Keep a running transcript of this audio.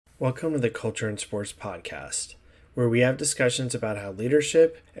Welcome to the Culture and Sports Podcast, where we have discussions about how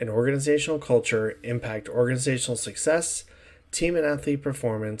leadership and organizational culture impact organizational success, team and athlete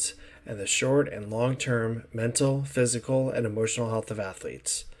performance, and the short and long term mental, physical, and emotional health of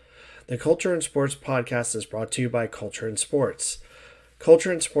athletes. The Culture and Sports Podcast is brought to you by Culture and Sports.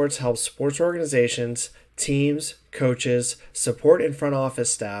 Culture and Sports helps sports organizations, teams, coaches, support and front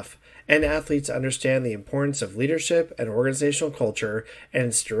office staff, and athletes understand the importance of leadership and organizational culture and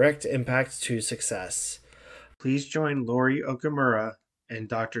its direct impact to success. Please join Lori Okimura and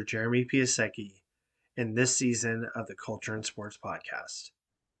Dr. Jeremy Piasecki in this season of the Culture and Sports Podcast.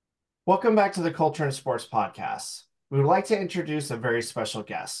 Welcome back to the Culture and Sports Podcast. We would like to introduce a very special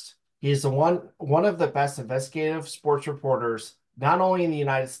guest. He is one of the best investigative sports reporters, not only in the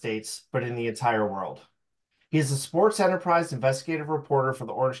United States, but in the entire world. He is a sports enterprise investigative reporter for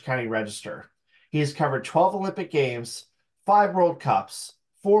the Orange County Register. He has covered 12 Olympic Games, 5 World Cups,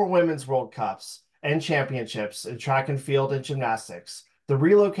 4 Women's World Cups and championships in track and field and gymnastics, the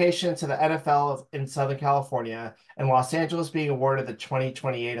relocation to the NFL in Southern California, and Los Angeles being awarded the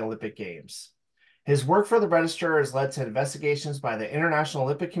 2028 Olympic Games. His work for the Register has led to investigations by the International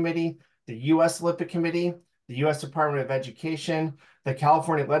Olympic Committee, the U.S. Olympic Committee, the U.S. Department of Education, the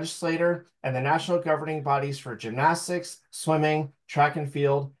California Legislature, and the national governing bodies for gymnastics, swimming, track and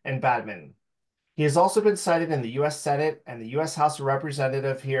field, and badminton. He has also been cited in the U.S. Senate and the U.S. House of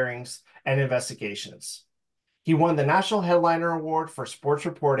Representatives hearings and investigations. He won the National Headliner Award for Sports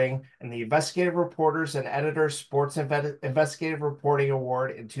Reporting and the Investigative Reporters and Editors Sports Investigative Reporting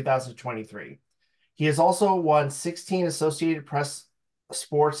Award in 2023. He has also won 16 Associated Press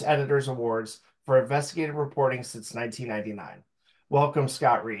Sports Editors Awards for investigative reporting since 1999. Welcome,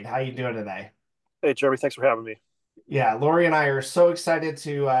 Scott Reid. How you doing today? Hey, Jeremy, thanks for having me. Yeah, Lori and I are so excited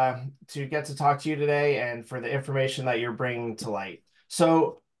to get to talk to you today and for the information that you're bringing to light.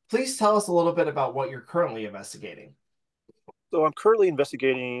 So please tell us a little bit about what you're currently investigating. So I'm currently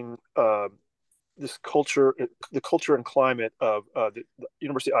investigating this culture, the culture and climate of the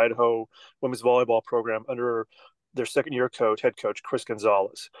University of Idaho women's volleyball program under their second-year head coach, Chris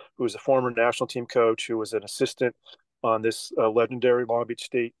Gonzalez, who is a former national team coach who was an assistant on this legendary Long Beach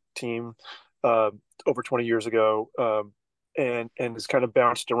State team over 20 years ago, and has kind of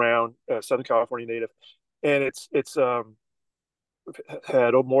bounced around, Southern California native, and it's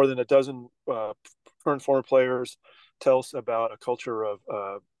had more than a dozen current and former players tell us about a culture of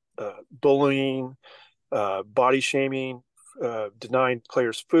bullying, body shaming, denying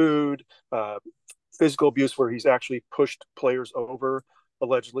players food, physical abuse where he's actually pushed players over,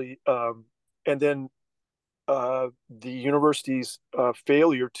 allegedly, and then the university's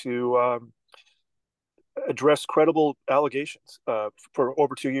failure to address credible allegations for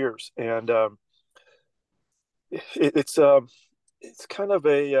over 2 years, and it's kind of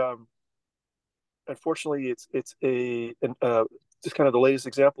a unfortunately it's a just kind of the latest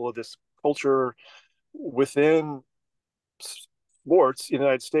example of this culture within sports in the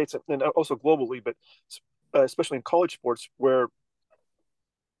United States and also globally, but especially in college sports, where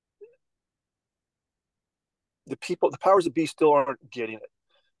the powers that be still aren't getting it.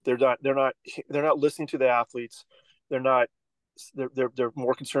 They're not listening to the athletes. They're not they're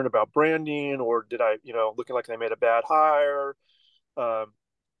more concerned about branding, or did I, looking like they made a bad hire. um,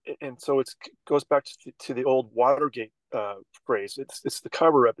 and so it goes back to the old Watergate phrase. It's the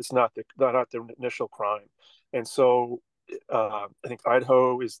cover up. It's not the initial crime. And so I think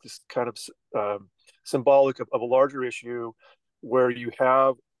Idaho is this kind of symbolic of a larger issue where you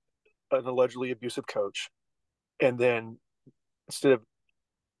have an allegedly abusive coach, and then instead of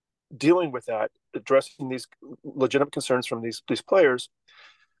dealing with that, addressing these legitimate concerns from these players,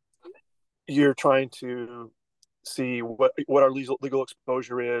 you're trying to see what our legal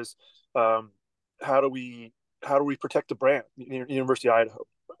exposure is. How do we protect the brand, University of Idaho,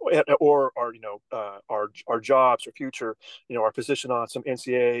 or our jobs or future, our position on some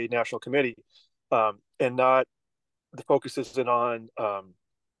NCAA national committee, and not the focus isn't on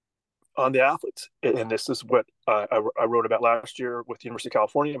the athletes. And this is what I wrote about last year with the University of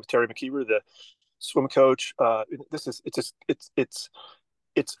California with Terry McKeever, the swim coach.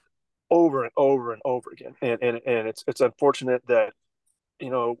 It's over and over and over again, and it's unfortunate that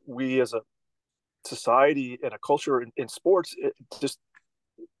we as a society and a culture in sports just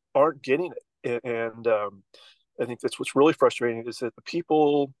aren't getting it. And I think that's what's really frustrating is that the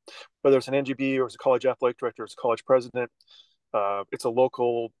people, whether it's an NGB or it's a college athletic director, it's a college president, it's a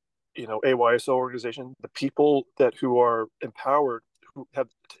local AYSO organization, the people who are empowered, who have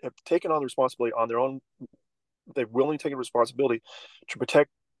taken on the responsibility on their own, they've willingly taken responsibility to protect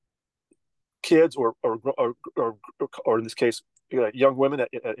kids or in this case young women at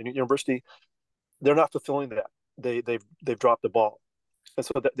university, they're not fulfilling that. They've dropped the ball, and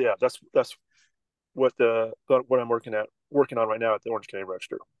so yeah, that's what I'm working on right now at the Orange County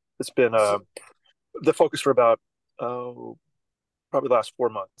Register. It's been the focus for about probably the last 4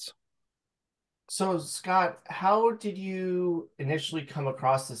 months. So, Scott, how did you initially come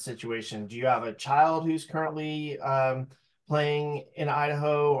across this situation? Do you have a child who's currently playing in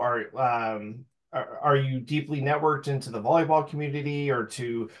Idaho, or are you deeply networked into the volleyball community or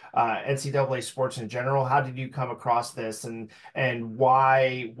to NCAA sports in general? How did you come across this, and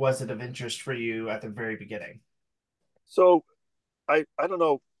why was it of interest for you at the very beginning? So I don't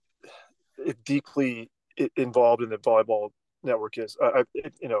know if deeply involved in the volleyball network is.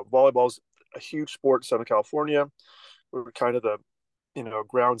 Volleyball's a huge sport in Southern California. We're kind of the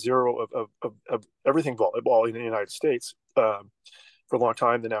ground zero of everything volleyball in the United States. For a long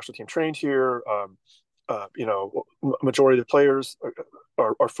time, the national team trained here. Majority of the players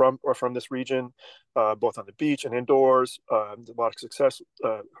are from this region, both on the beach and indoors. A lot of success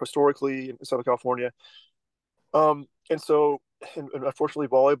historically in Southern California. And unfortunately,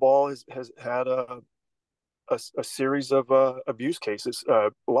 volleyball has had a series of abuse cases,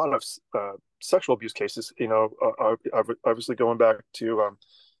 a lot of sexual abuse cases. Obviously going back to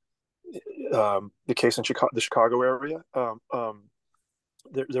the case in the Chicago area.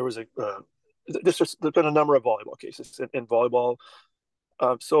 There was there's been a number of volleyball cases in volleyball.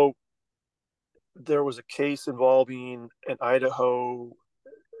 So there was a case involving an Idaho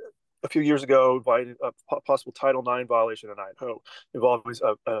a few years ago, invited a possible Title IX violation in Idaho, involving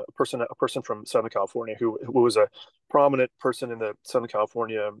a person from Southern California who was a prominent person in the Southern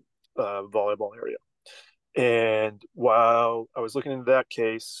California volleyball area. And while I was looking into that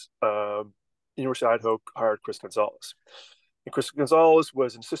case, University of Idaho hired Chris Gonzalez. And Chris Gonzalez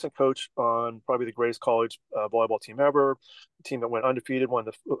was an assistant coach on probably the greatest college volleyball team ever, a team that went undefeated, won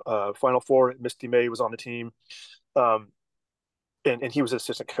the Final Four. Misty May was on the team. And he was an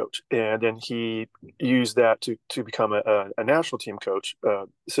assistant coach, and then he used that to become a national team coach,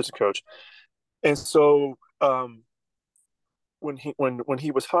 assistant coach. And so when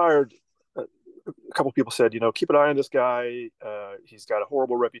he was hired, a couple of people said, keep an eye on this guy. He's got a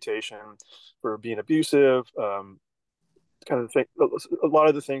horrible reputation for being abusive. Kind of thing, a lot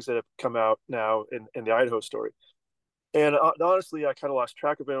of the things that have come out now in the Idaho story. And honestly, I kind of lost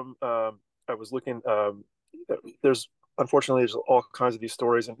track of him. I was looking. Unfortunately, there's all kinds of these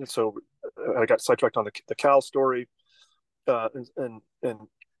stories, and so I got sidetracked on the Cal story, and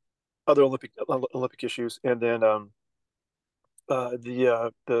other Olympic issues, and then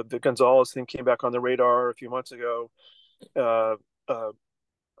the Gonzalez thing came back on the radar a few months ago.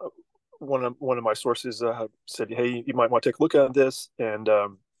 One of my sources said, "Hey, you might want to take a look at this," and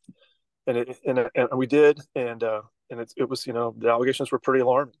we did, and it was the allegations were pretty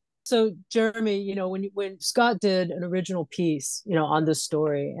alarming. So, Jeremy, when Scott did an original piece, on this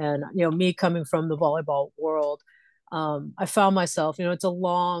story, and me coming from the volleyball world, I found myself, it's a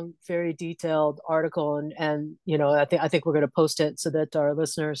long, very detailed article, and I think we're going to post it so that our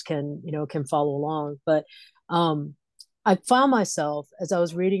listeners can follow along. But I found myself as I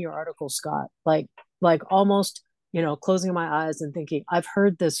was reading your article, Scott, like almost closing my eyes and thinking, I've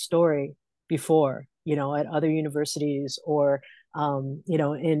heard this story before, at other universities or at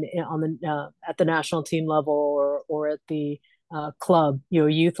the national team level or at the club,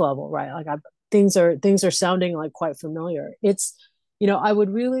 youth level, right? Like things are sounding like quite familiar. It's, I would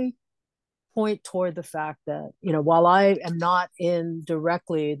really point toward the fact that, while I am not in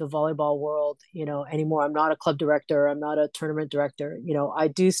directly the volleyball world, anymore, I'm not a club director, I'm not a tournament director, I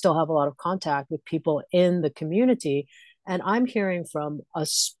do still have a lot of contact with people in the community. And I'm hearing from a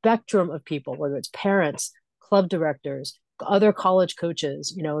spectrum of people, whether it's parents, club directors, other college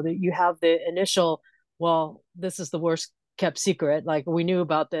coaches, that you have the initial, well, this is the worst kept secret. Like we knew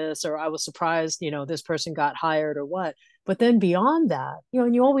about this, or I was surprised, this person got hired or what. But then beyond that,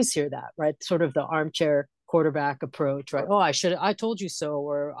 and you always hear that, right? Sort of the armchair quarterback approach, right? Oh, I told you so,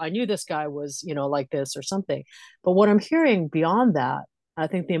 or I knew this guy was, like this or something. But what I'm hearing beyond that, I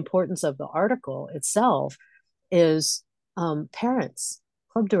think the importance of the article itself is parents,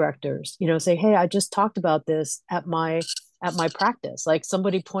 club directors, say, hey, I just talked about this at my practice. Like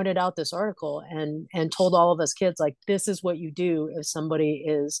somebody pointed out this article and told all of us kids, like, this is what you do if somebody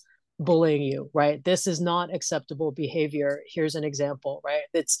is bullying you, right? This is not acceptable behavior. Here's an example, right?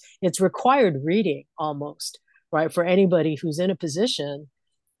 It's required reading almost, right? For anybody who's in a position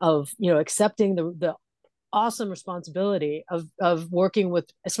of, accepting the awesome responsibility of working with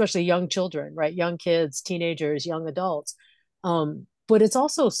especially young children, right? Young kids, teenagers, young adults. But it's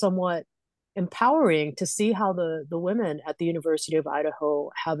also somewhat empowering to see how the women at the University of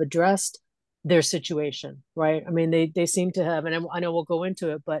Idaho have addressed their situation, right? I mean, they seem to have, and I know we'll go into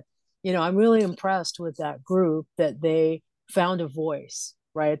it, but I'm really impressed with that group that they found a voice,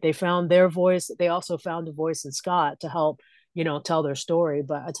 right? They found their voice. They also found a voice in Scott to help, tell their story.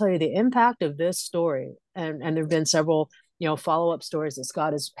 But I tell you, the impact of this story, and there've been several, follow-up stories that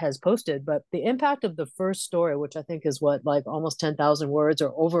Scott has posted, but the impact of the first story, which I think is what, like almost 10,000 words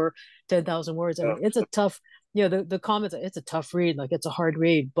or over 10,000 words. I mean, it's a tough, the comments, it's a tough read, like it's a hard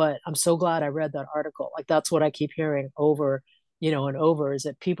read, but I'm so glad I read that article. Like that's what I keep hearing over, and over, is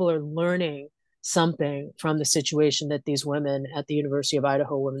that people are learning something from the situation that these women at the University of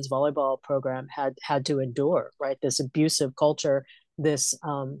Idaho women's volleyball program had to endure, right? This abusive culture, this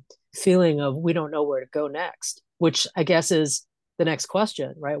feeling of we don't know where to go next, which I guess is the next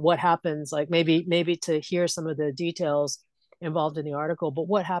question, right? What happens, like maybe to hear some of the details involved in the article, but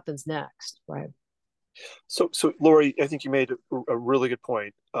what happens next, right? So Lori, I think you made a really good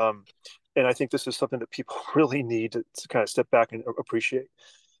point. And I think this is something that people really need to kind of step back and appreciate.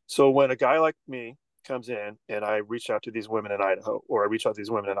 So when a guy like me comes in and I reach out to these women in Idaho, or I reach out to these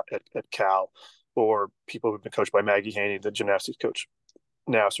women at Cal, or people who've been coached by Maggie Haney, the gymnastics coach,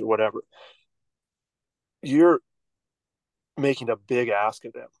 Nass, or whatever, you're making a big ask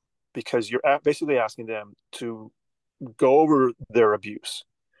of them, because you're basically asking them to go over their abuse.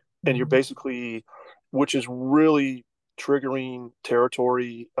 And you're basically, which is really triggering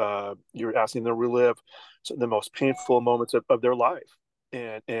territory. You're asking them to relive the most painful moments of their life,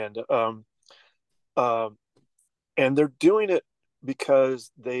 and they're doing it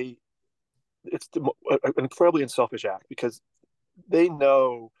because it's an incredibly unselfish act, because they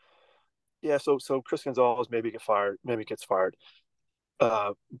know, yeah. So Chris Gonzalez maybe gets fired,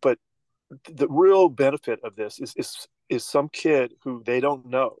 but the real benefit of this is some kid who they don't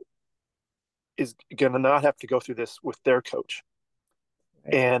know is going to not have to go through this with their coach.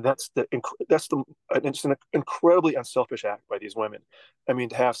 Right. And it's an incredibly unselfish act by these women. I mean,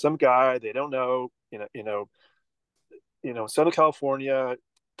 to have some guy they don't know, Southern California,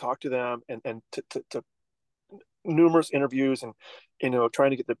 talk to them, and to numerous interviews, and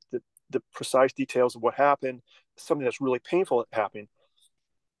trying to get the precise details of what happened, something that's really painful that happened.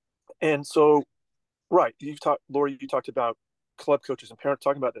 And so, right, Lori, you talked about club coaches and parents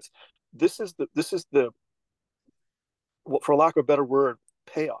talking about this. This is the well, for lack of a better word,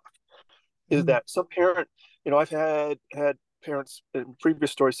 payoff. Is that some parent, I've had parents in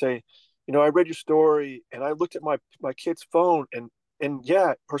previous stories say, I read your story and I looked at my kid's phone, and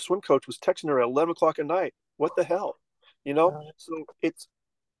yeah, her swim coach was texting her at 11 o'clock at night. What the hell? So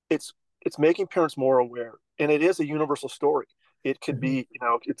it's making parents more aware, and it is a universal story. It could be,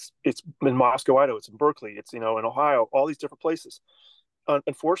 it's in Moscow, Idaho, it's in Berkeley, it's in Ohio, all these different places.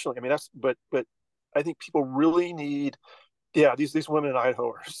 Unfortunately, I mean, but I think people really need, these women in Idaho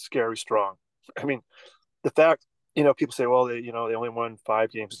are scary strong. I mean, the fact, people say, well, they only won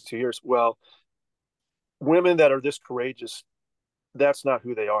 5 games in 2 years. Well, women that are this courageous, that's not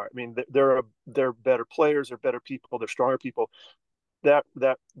who they are. I mean, they're better players, they're better people, they're stronger people. That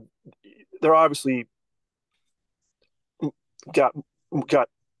they're obviously got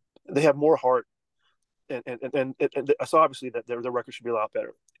they have more heart, and so obviously that their record should be a lot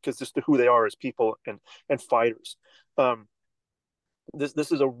better, because just who they are as people and fighters.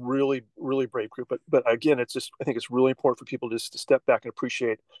 This is a really, really brave group, but again, I think it's really important for people just to step back and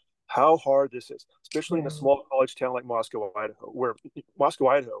appreciate how hard this is, especially in a small college town like Moscow, Idaho, where Moscow,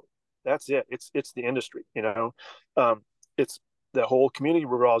 Idaho, that's it. It's the industry, it's the whole community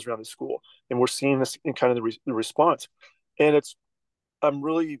revolves around the school, and we're seeing this in kind of the response. And I'm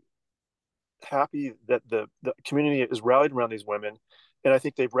really happy that the community is rallied around these women, and I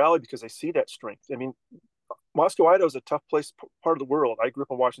think they've rallied because they see that strength. I mean, Moscow, Idaho is a tough place, part of the world. I grew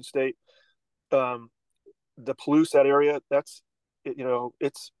up in Washington State. The Palouse, that area, it's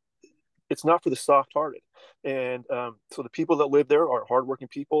not for the soft-hearted, and so the people that live there are hardworking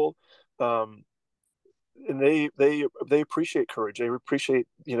people, and they appreciate courage. They appreciate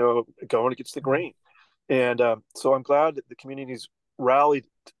going against the grain, and so I'm glad that the community's rallied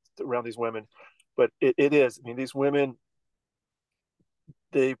around these women. But it is, I mean, these women,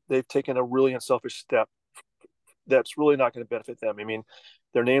 they've taken a really unselfish step that's really not going to benefit them. I mean,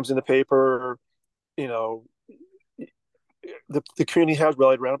 their names in the paper, the community has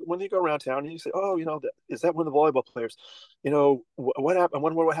rallied around. But when they go around town and you say, "Oh, is that one of the volleyball players? What happened? I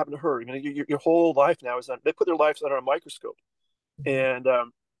wonder what happened to her." Your whole life now is they put their lives under a microscope, and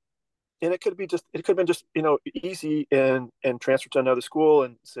it could have been just easy and transferred to another school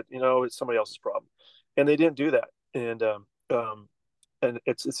and said, it's somebody else's problem, and they didn't do that. And and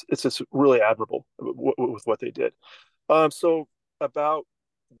it's just really admirable with what they did. So about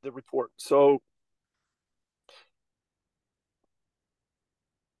the report. So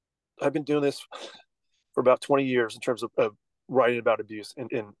I've been doing this for about 20 years in terms of writing about abuse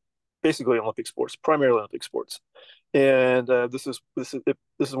in basically Olympic sports, primarily Olympic sports. And this is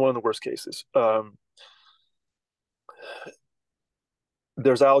one of the worst cases.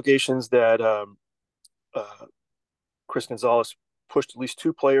 There's allegations that uh, Chris Gonzalez pushed at least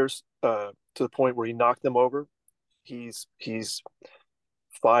two players to the point where he knocked them over. He's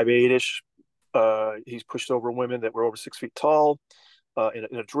 5'8" ish. He's pushed over women that were over 6 feet tall in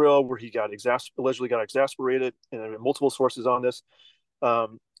a drill where he allegedly got exasperated, and there are multiple sources on this,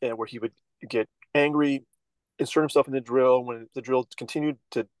 and where he would get angry, insert himself in the drill. When the drill continued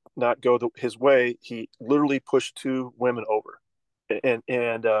to not go his way, he literally pushed two women over, and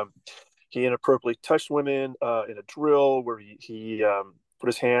he inappropriately touched women in a drill where he put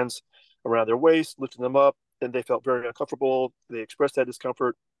his hands around their waist, lifted them up, and they felt very uncomfortable. They expressed that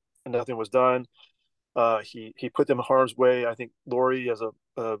discomfort, and nothing was done. He put them in harm's way. I think Lori, as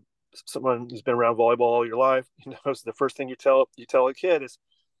someone who's been around volleyball all your life, knows the first thing you tell a kid is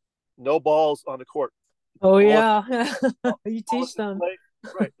no balls on the court. Oh yeah, you teach them.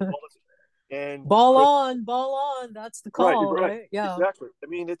 Right. And ball on. That's the call, right? Yeah, exactly. I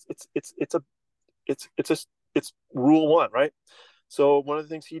mean, it's rule one, right? So one of the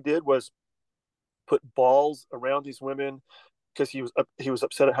things he did was put balls around these women because he was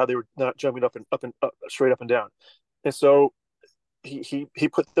upset at how they were not jumping up, straight up and down, and so he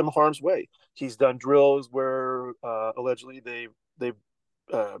put them in harm's way. He's done drills where allegedly they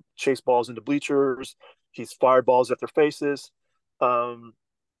chased balls into bleachers. He's fired balls at their faces.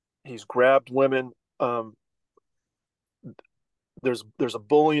 He's grabbed women. There's a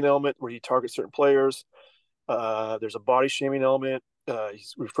bullying element where he targets certain players. There's a body shaming element.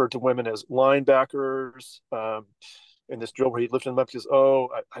 He's referred to women as linebackers. In this drill where he lifted them up because,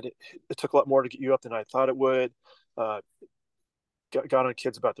 it took a lot more to get you up than I thought it would. Got on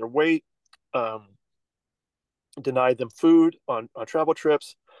kids about their weight. Denied them food on travel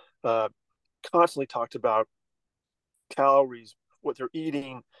trips. Constantly talked about calories, what they're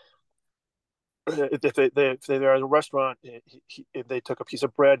eating. If they're at a restaurant, if they took a piece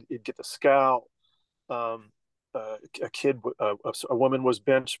of bread, he'd get the scowl. A woman was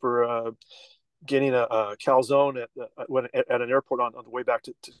benched for getting a calzone at an airport on the way back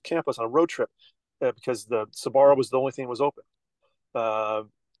to campus on a road trip because the Sbarro was the only thing that was open.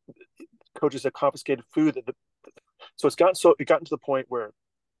 Coaches had confiscated food. So it got to the point where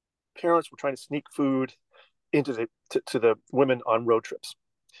parents were trying to sneak food into to the women on road trips.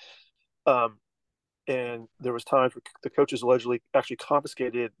 And there was times where the coaches allegedly actually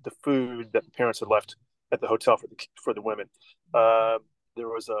confiscated the food that the parents had left at the hotel for the women. There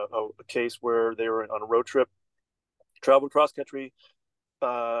was a case where they were on a road trip, traveled cross country.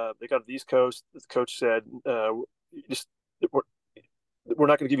 They got to the East Coast. The coach said, we're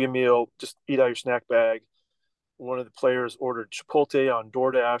not going to give you a meal. Just eat out of your snack bag. One of the players ordered Chipotle on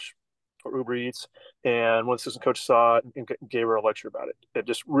DoorDash or Uber Eats, and one of the assistant coaches saw it and gave her a lecture about it. It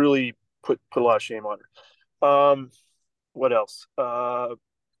just really put a lot of shame on her. What else?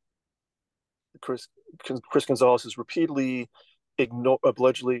 Chris Gonzalez has repeatedly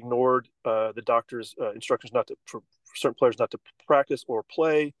allegedly ignored the doctor's instructions for certain players not to practice or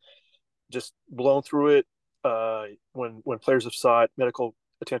play. Just blown through it. When players have sought medical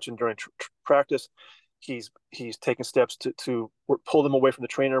attention during practice, he's taken steps to pull them away from the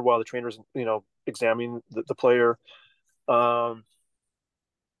trainer while the trainer's examining the player. A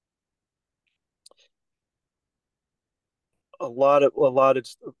lot of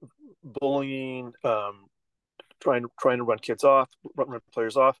bullying, trying to run kids off, run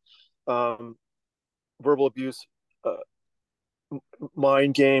players off, verbal abuse,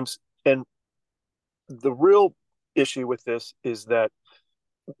 mind games, and the real issue with this is that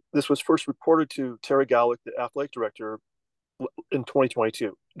this was first reported to Terry Gallick, the athletic director, in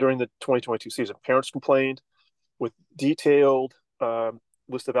 2022 during the 2022 season. Parents complained with detailed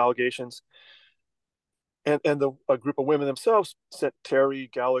list of allegations. And a group of women themselves sent Terry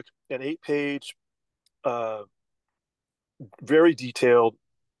Gallick an 8-page, very detailed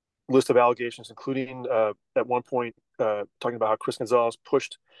list of allegations, including at one point talking about how Chris Gonzalez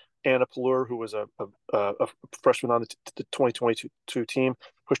pushed Anna Pallur, who was a freshman on the 2022 team,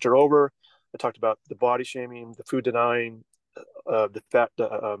 pushed her over. I talked about the body shaming, the food denying, the fat,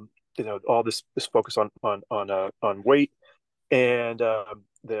 all this focus on weight, and a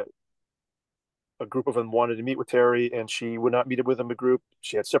group of them wanted to meet with Terry, and she would not meet with them. A group.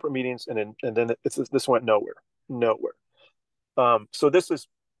 She had separate meetings, and then this went nowhere. So this is,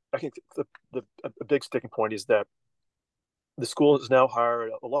 I think, a big sticking point is that the school has now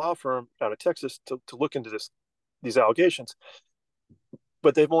hired a law firm out of Texas to look into these allegations,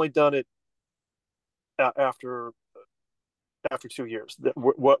 but they've only done it after 2 years.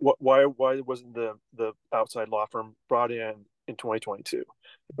 Why wasn't the outside law firm brought in 2022?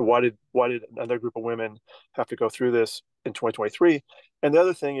 Why did another group of women have to go through this in 2023? And the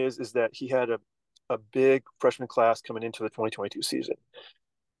other thing is that he had a big freshman class coming into the 2022 season.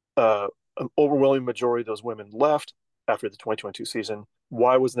 An overwhelming majority of those women left after the 2022 season.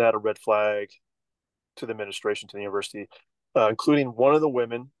 Why was that a red flag to the administration, to the university, including one of the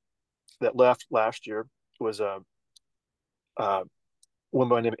women that left last year was a woman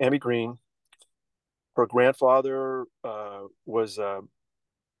by the name of Amy Green. Her grandfather was an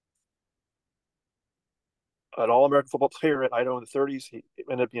All-American football player at Idaho in the 30s. He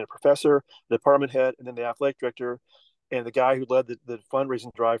ended up being a professor, the department head, and then the athletic director, and the guy who led the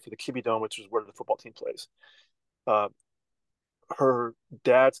fundraising drive for the Kibbe Dome, which is where the football team plays. Her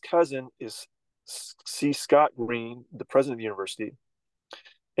dad's cousin is C. Scott Green, the president of the university.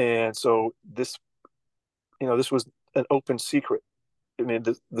 And so this was an open secret. I mean,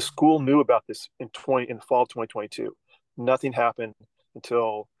 the school knew about this in the fall of 2022. Nothing happened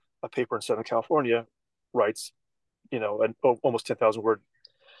until a paper in Southern California writes, an almost 10,000 word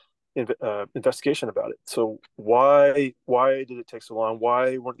investigation about it. So why did it take so long?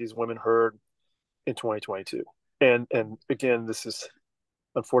 Why weren't these women heard in 2022? And again, this is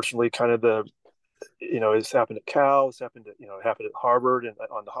unfortunately kind of it's happened at Cal, it happened at Harvard and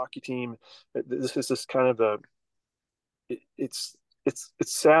on the hockey team. This is just kind of it's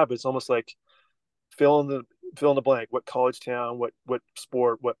sad, but it's almost like fill in the blank. What college town? What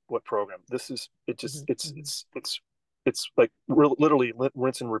sport? What program? This is it. Just it's like literally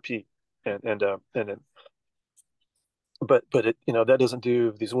rinse and repeat. But it that doesn't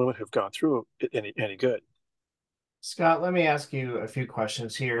do these women who've gone through it any good. Scott, let me ask you a few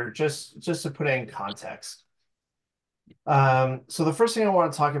questions here, just to put it in context. So the first thing I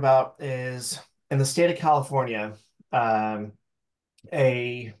want to talk about is in the state of California,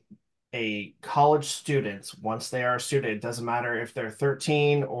 a college student, once they are a student, it doesn't matter if they're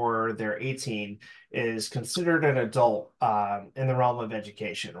 13 or they're 18, is considered an adult in the realm of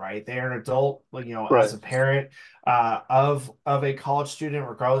education, right? They are an adult, Right. as a parent of a college student,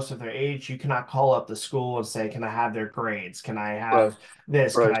 regardless of their age. You cannot call up the school and say, can I have their grades? Can I have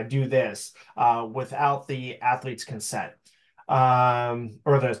this? Can Right. I do this? Without the athlete's consent, or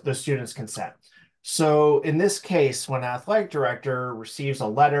the student's consent. So in this case, when an athletic director receives a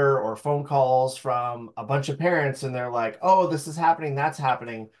letter or phone calls from a bunch of parents and they're like, oh, this is happening, that's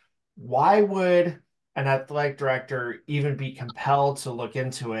happening, why would an athletic director even be compelled to look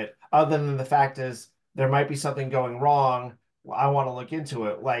into it, other than the fact is there might be something going wrong? I want to look into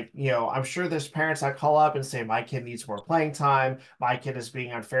it. I'm sure there's parents that call up and say, my kid needs more playing time. My kid is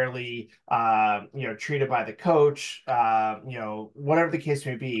being unfairly, treated by the coach, whatever the case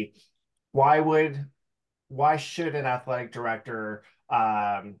may be. Why should an athletic director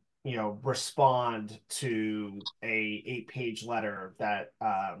respond to a 8-page letter that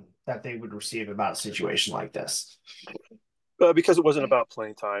they would receive about a situation like this? Because it wasn't about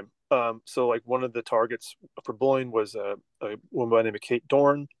playing time. So like one of the targets for bullying was a woman by the name of Kate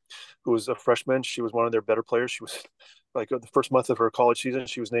Dorn, who was a freshman. She was one of their better players. She was like the first month of her college season,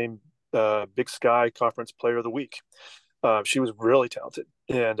 she was named Big Sky Conference Player of the Week. She was really talented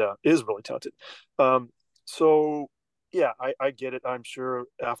and is really talented. So yeah, I get it. I'm sure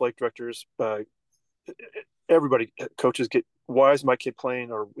athletic directors, everybody, coaches get, why is my kid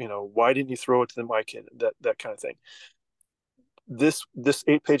playing? Or, why didn't you throw it to my kid? That kind of thing. This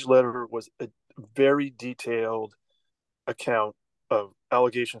 8-page letter was a very detailed account of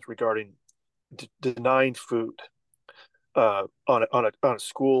allegations regarding denying food on a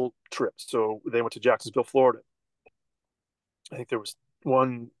school trip. So they went to Jacksonville, Florida. I think there was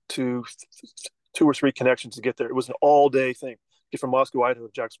two or three connections to get there. It was an all-day thing. Get from Moscow, Idaho,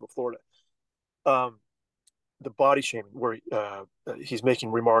 to Jacksonville, Florida. The body shaming, where he's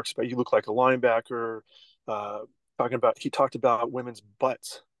making remarks about, you look like a linebacker. He talked about women's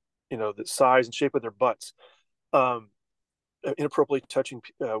butts, the size and shape of their butts, inappropriately touching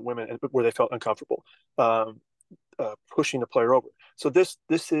women where they felt uncomfortable, pushing the player over. So this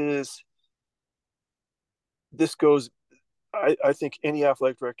goes. I think any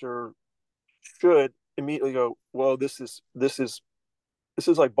athletic director should immediately go, well, this is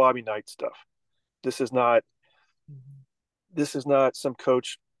like Bobby Knight stuff. This is not some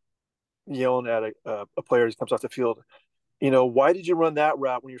coach yelling at a player as he comes off the field. why did you run that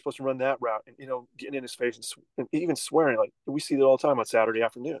route when you're supposed to run that route? And, getting in his face and even swearing, like we see that all the time on Saturday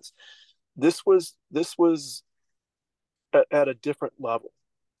afternoons. This was at a different level.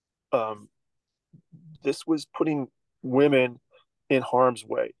 Um, this was putting women in harm's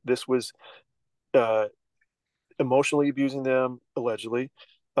way. This was uh, emotionally abusing them, allegedly,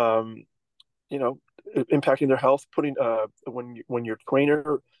 um, impacting their health. Putting when your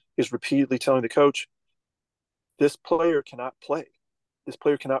trainer is repeatedly telling the coach, this player cannot play, this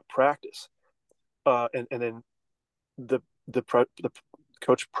player cannot practice, and then the the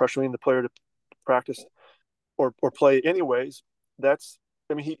coach pressuring the player to practice or play anyways. That's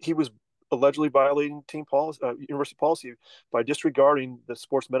I mean he was allegedly violating team policy, university policy, by disregarding the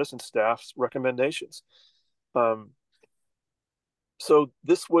sports medicine staff's recommendations. Um, so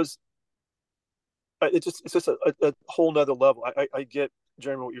this was it's just a whole nother level. I get,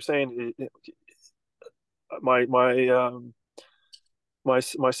 Jeremy, what you're saying. My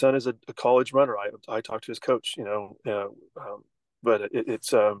my son is a college runner. I talked to his coach, but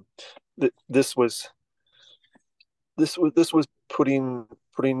this was putting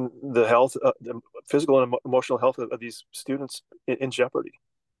the health, the physical and emotional health of these students in jeopardy.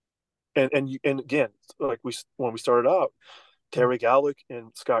 And again, like when we started out, Terry Gallick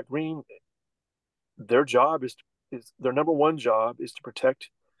and Scott Green, their job is their number one job is to protect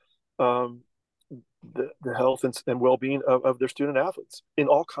um, the health and well-being of their student athletes in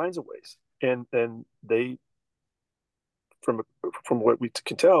all kinds of ways. And they, from what we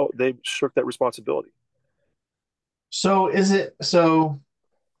can tell, they shirk that responsibility. So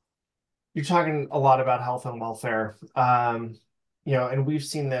you're talking a lot about health and welfare, and we've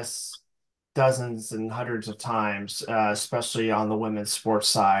seen this dozens and hundreds of times, especially on the women's sports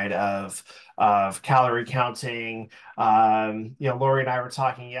side of calorie counting. Lori and I were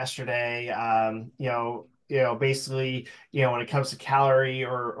talking yesterday. Basically, when it comes to calorie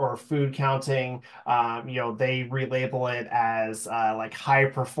or food counting, they relabel it as like high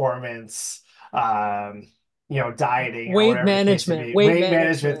performance. Dieting or Weight whatever the case may management, be. weight Weight management,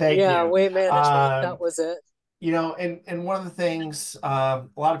 management. thank Yeah, you. weight management. That was it. And one of the things a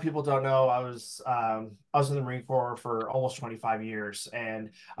lot of people don't know, I was in the Marine Corps for almost 25 years, and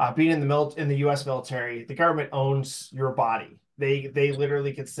being in the U.S. military, the government owns your body. They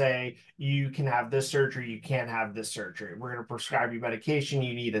literally could say you can have this surgery, you can't have this surgery. We're going to prescribe you medication,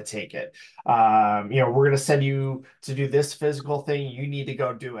 you need to take it. We're going to send you to do this physical thing, you need to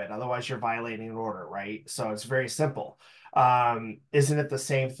go do it, otherwise you're violating an order, right? So it's very simple. Isn't it the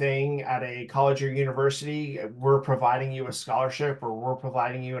same thing at a college or university? We're providing you a scholarship or we're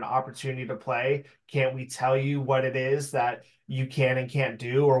providing you an opportunity to play. Can't we tell you what it is that you can and can't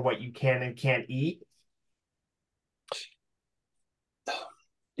do, or what you can and can't eat?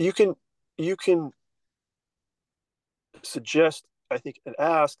 You can suggest, I think, and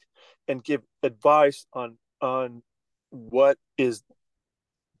ask and give advice on what is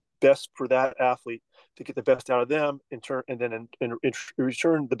best for that athlete to get the best out of them in turn, and then in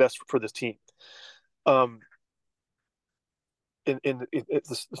return the best for this team. Um,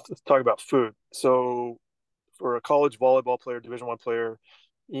 let's talk about food. So for a college volleyball player, Division I player,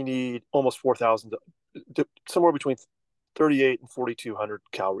 you need almost 4,000, somewhere between 38 and 4,200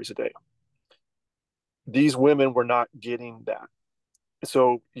 calories a day. These women were not getting that.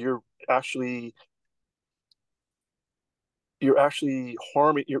 So you're actually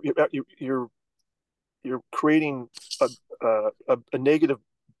harming, you're creating a negative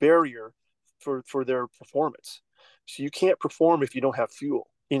barrier for their performance. So you can't perform if you don't have fuel.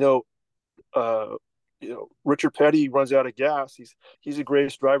 Richard Petty runs out of gas. He's the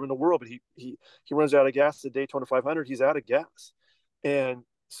greatest driver in the world, but he runs out of gas at the Daytona 500. He's out of gas, and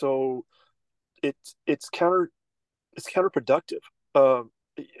so it's counterproductive.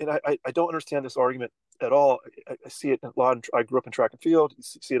 And I don't understand this argument at all. I see it a lot. I grew up in track and field. You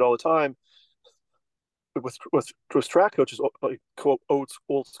see it all the time with track coaches, like quote old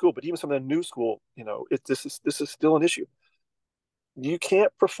school, but even some of the new school. This is still an issue. You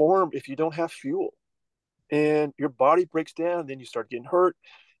can't perform if you don't have fuel, and your body breaks down. Then you start getting hurt,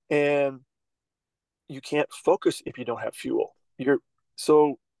 and you can't focus if you don't have fuel.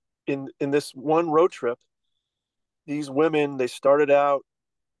 So in this one road trip, these women, they started out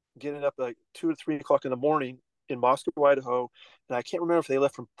getting up like 2 to 3 o'clock in the morning in Moscow, Idaho, and I can't remember if they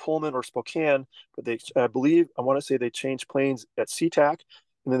left from Pullman or Spokane, but I want to say they changed planes at SeaTac,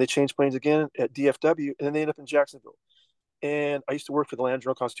 and then they changed planes again at DFW, and then they end up in Jacksonville. And I used to work for the Land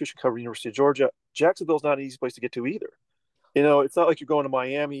Journal-Constitution, cover University of Georgia. Jacksonville's not an easy place to get to either. It's not like you're going to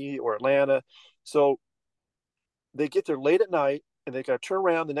Miami or Atlanta. So they get there late at night, and they got to turn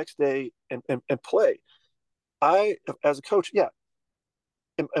around the next day and play. I, as a coach, yeah,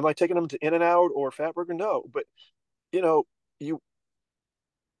 am I taking them to In and Out or Fatburger? No, but you know, you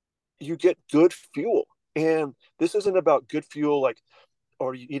you get good fuel, and this isn't about good fuel like,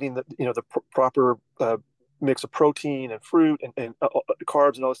 are you eating the the proper mix of protein and fruit and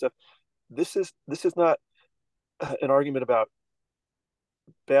carbs and all this stuff. This is not an argument about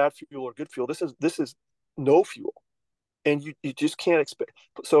bad fuel or good fuel. This is no fuel, and you just can't expect.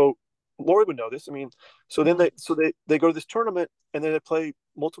 So Lori would know this. I mean, so then Yeah. they go to this tournament and then they play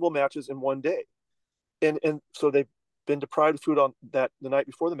multiple matches in one day, and so they've been deprived of food on that the night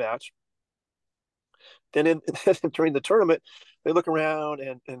before the match. Then during the tournament, they look around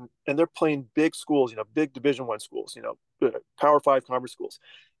and they're playing big schools, big Division I schools, Power Five conference schools,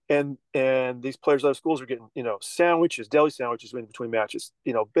 and these players out of schools are getting sandwiches, deli sandwiches in between matches,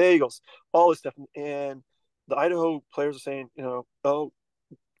 bagels, all this stuff, and the Idaho players are saying, oh,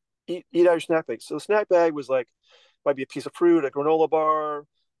 eat out your snack bag. So the snack bag was like might be a piece of fruit, a granola bar,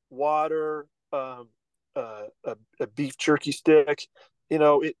 water, a beef jerky stick.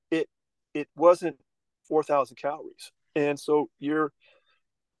 It wasn't 4,000 calories, and so you're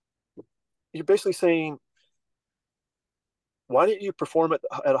basically saying, why didn't you perform at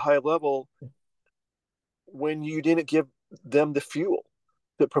a high level when you didn't give them the fuel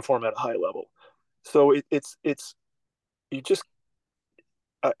to perform at a high level? So it's you just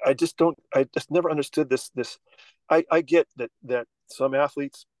I just don't I just never understood this. I get that some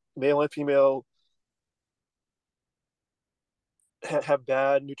athletes, male and female, have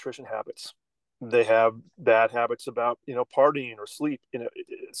bad nutrition habits. They have bad habits about partying or sleep.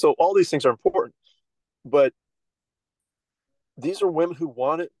 So all these things are important, but these are women who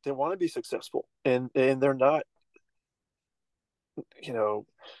they want to be successful, and they're not you know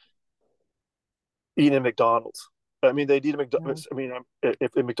eating at McDonald's. I mean, they eat at Yeah. McDonald's. I mean,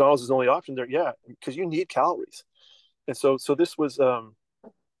 if McDonald's is the only option, there, yeah, because you need calories. And so this was.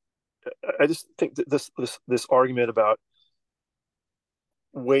 I just think that this argument about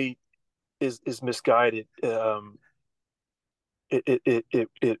weight is misguided.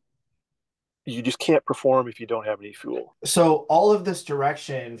 It you just can't perform if you don't have any fuel. So all of this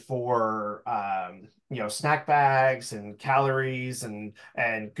direction for snack bags and calories and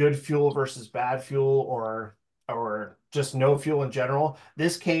good fuel versus bad fuel or just no fuel in general,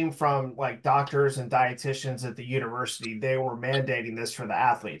 this came from like doctors and dietitians at the university. They were mandating this for the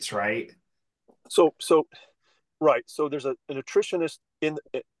athletes, right? So right. So there's a nutritionist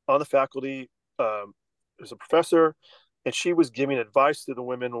on the faculty. There's a professor, and she was giving advice to the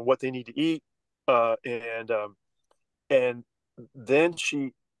women on what they need to eat, and then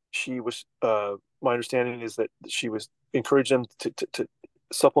she was my understanding is that she was encouraging them to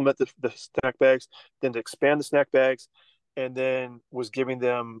supplement the snack bags, then to expand the snack bags, and then was giving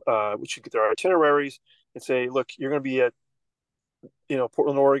them which should get their itineraries and say, look, you're going to be at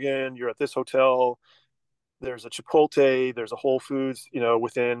Portland, Oregon. You're at this hotel. There's a Chipotle. There's a Whole Foods.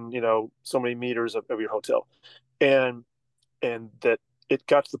 Within so many meters of your hotel, and that it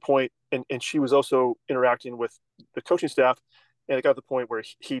got to the point, and she was also interacting with the coaching staff, and it got to the point where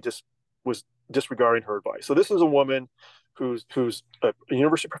he just was disregarding her advice. So this is a woman who's a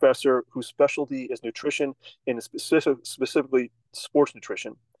university professor whose specialty is nutrition, and specifically sports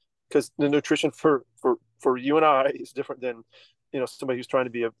nutrition, because the nutrition for you and I is different than somebody who's trying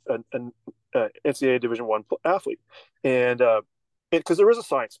to be an NCAA Division I athlete, and because there is a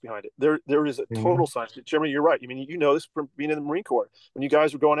science behind it. There is a total science. Jeremy, you're right. I mean, this from being in the Marine Corps. When you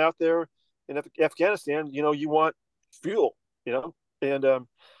guys were going out there in Afghanistan, you want fuel, and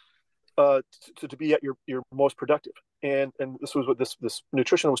to be at your most productive. And this was what this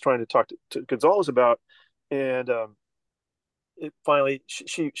nutrition was trying to talk to Gonzalez about, and it finally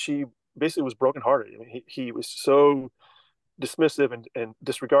she basically was brokenhearted. I mean, he was so dismissive and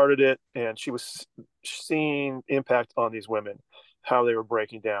disregarded it, and she was seeing impact on these women, how they were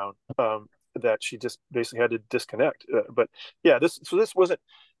breaking down, that she just basically had to disconnect. But yeah, this wasn't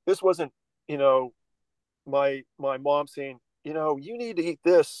my mom saying, you need to eat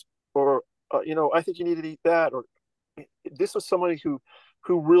this, or I think you need to eat that, or this was somebody who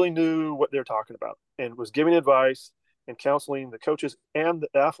really knew what they're talking about and was giving advice and counseling the coaches and the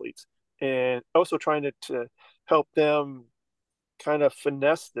athletes, and also trying to help them kind of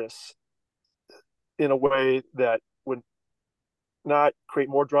finesse this in a way that would not create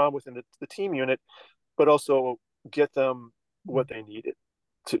more drama within the team unit, but also get them what they needed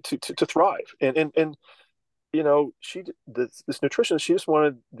to thrive. And this nutritionist, she just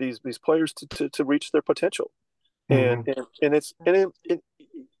wanted these players to reach their potential. And Mm-hmm. and it's and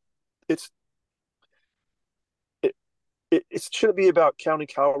it's it, it shouldn't be about counting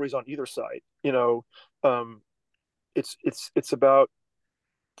calories on either side. it's about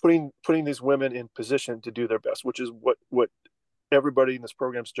putting these women in position to do their best, which is what everybody in this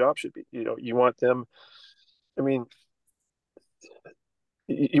program's job should be. You want them. I mean,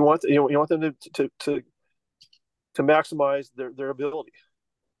 you want them to maximize their ability.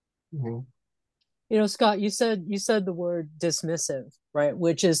 Mm-hmm. Scott, you said the word dismissive, right?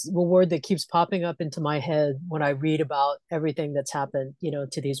 Which is the word that keeps popping up into my head when I read about everything that's happened,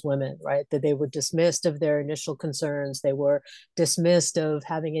 to these women, right? That they were dismissed of their initial concerns. They were dismissed of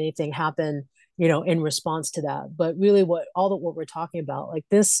having anything happen, in response to that. But really what we're talking about, like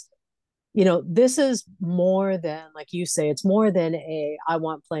this, this is more than, like you say, it's more than I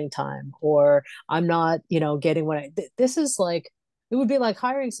want playing time, or I'm not, getting this is like, it would be like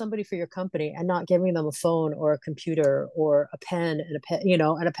hiring somebody for your company and not giving them a phone or a computer or a pen and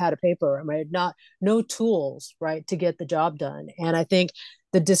and a pad of paper. I mean, no tools, right, to get the job done. And I think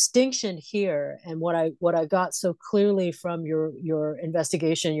the distinction here, and what I got so clearly from your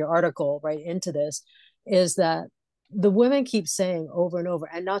investigation, your article, right, into this, is that the women keep saying over and over,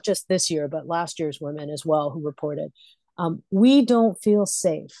 and not just this year, but last year's women as well who reported, we don't feel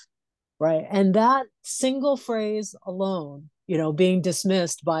safe, right? And that single phrase alone, being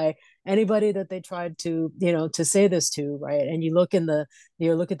dismissed by anybody that they tried to, to say this to, right? And you look at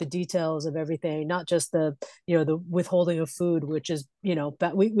the details of everything, not just the withholding of food, which is,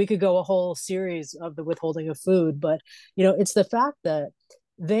 we could go a whole series of the withholding of food, but, it's the fact that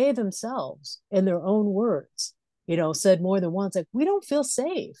they themselves, in their own words, said more than once, like, we don't feel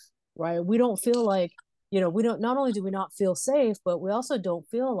safe, right? We don't feel like, we don't, not only do we not feel safe, but we also don't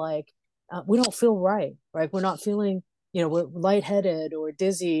feel like, we don't feel right? We're not feeling, we're lightheaded or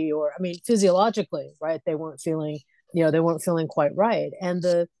dizzy, or, I mean, physiologically, right? They weren't feeling, quite right. And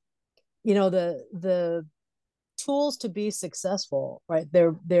the tools to be successful, right?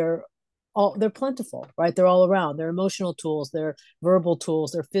 They're plentiful, right? They're all around. They're emotional tools, they're verbal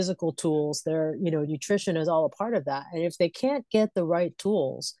tools, they're physical tools, they're, nutrition is all a part of that. And if they can't get the right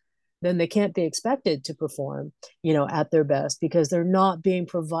tools, then they can't be expected to perform, at their best, because they're not being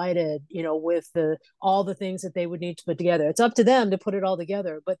provided, with all the things that they would need to put together. It's up to them to put it all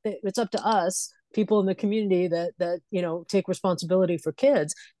together, but it's up to us, people in the community that take responsibility for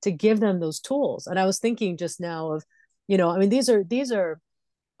kids, to give them those tools. And I was thinking just now of, I mean, these are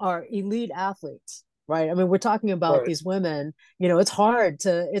elite athletes, right? I mean, we're talking about Right. these women. It's hard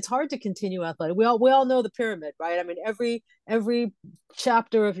to continue athletic. We all know the pyramid, right? I mean, every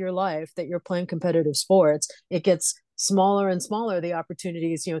chapter of your life that you're playing competitive sports, it gets smaller and smaller, the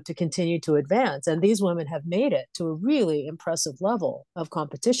opportunities, to continue to advance. And these women have made it to a really impressive level of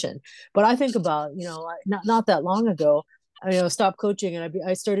competition. But I think about, not that long ago, I stopped coaching, and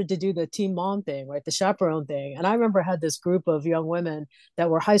I started to do the team mom thing, right? The chaperone thing. And I remember I had this group of young women that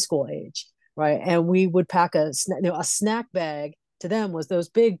were high school age, right? And we would pack a snack bag. To them was those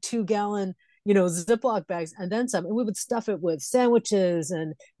big 2-gallon, Ziploc bags, and then some. And we would stuff it with sandwiches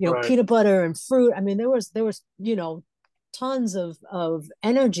and, Right. peanut butter and fruit. I mean, there was, tons of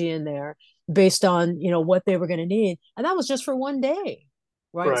energy in there based on, what they were going to need. And that was just for one day.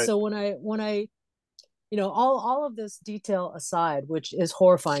 Right. Right. So when I all of this detail aside, which is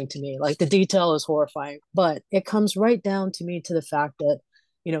horrifying to me, like the detail is horrifying, but it comes right down to me, to the fact that,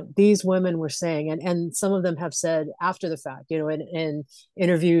 these women were saying, and some of them have said after the fact, in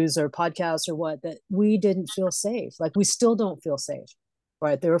interviews or podcasts or what, that we didn't feel safe. Like, we still don't feel safe,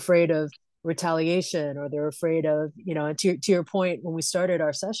 right? They're afraid of retaliation, or they're afraid of, and to your point when we started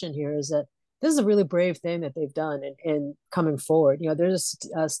our session here, is that this is a really brave thing that they've done in coming forward. There's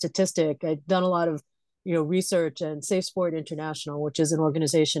a statistic. I've done a lot of research, and Safe Sport International, which is an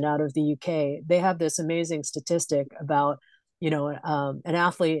organization out of the UK, they have this amazing statistic about, an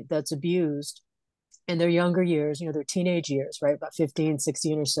athlete that's abused in their younger years, their teenage years, right? About 15,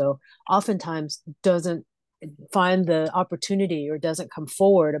 16 or so, oftentimes doesn't find the opportunity, or doesn't come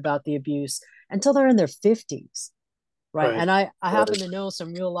forward about the abuse until they're in their 50s. Right. Right. And I happen to know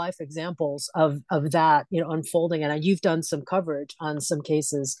some real life examples of that, unfolding. And you've done some coverage on some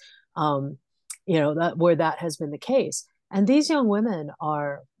cases, that where that has been the case. And these young women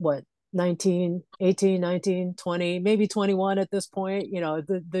are what, 19, 18, 19, 20, maybe 21 at this point.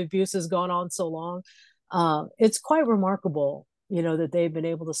 The abuse has gone on so long. It's quite remarkable, that they've been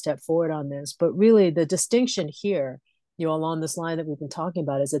able to step forward on this. But really, the distinction here, along this line that we've been talking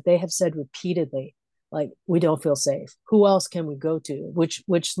about, is that they have said repeatedly, like, we don't feel safe. Who else can we go to? Which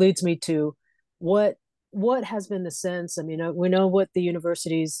leads me to what has been the sense. I mean, we know what the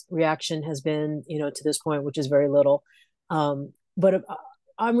university's reaction has been, to this point, which is very little. But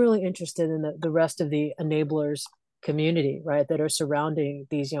I'm really interested in the rest of the enablers community, right, that are surrounding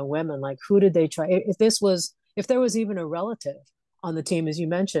these young women. Like, who did they try? If this was, if there was even a relative on the team, as you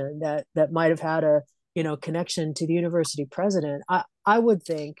mentioned, that might have had a connection to the university president, I would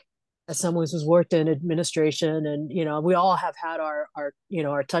think, as someone who's worked in administration, and we all have had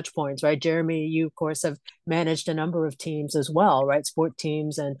our touch points, right? Jeremy, you of course have managed a number of teams as well, right? Sport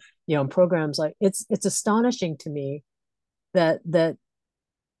teams and programs. Like it's astonishing to me that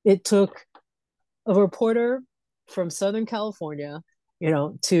it took a reporter from Southern California,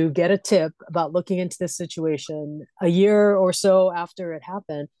 to get a tip about looking into this situation a year or so after it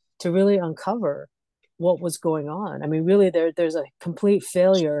happened to really uncover what was going on. I mean, really, there's a complete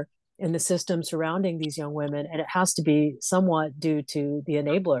failure in the system surrounding these young women, and it has to be somewhat due to the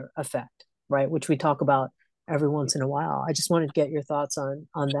enabler effect, right? Which we talk about every once in a while. I just wanted to get your thoughts on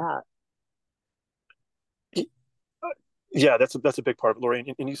that. Yeah, that's a big part of it,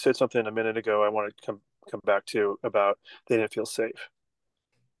 Lori. And you said something a minute ago I want to come back to about they didn't feel safe.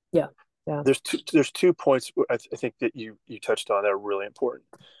 Yeah, yeah. There's 2 points I think that you touched on that are really important.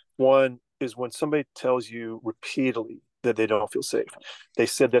 One is when somebody tells you repeatedly that they don't feel safe. They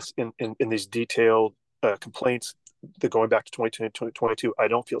said this in these detailed complaints that going back to 2022, I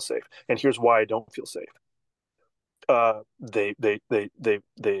don't feel safe, and here's why I don't feel safe. They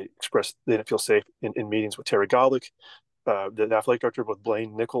expressed they didn't feel safe in meetings with Terry Golick, the athletic director, with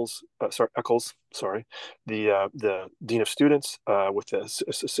Blaine Eccles, the dean of students, with the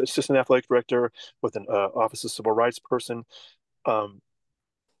assistant athletic director, with an office of civil rights person, and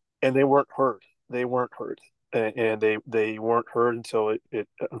they weren't heard. They weren't heard, and they weren't heard until it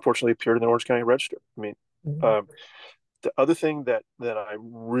unfortunately appeared in the Orange County Register. I mean, the other thing that I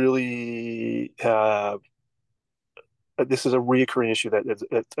really have, this is a reoccurring issue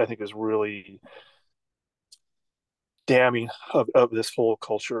that I think is really damning of this whole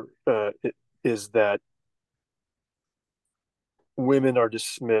culture, is that women are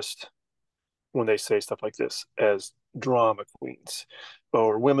dismissed when they say stuff like this as drama queens,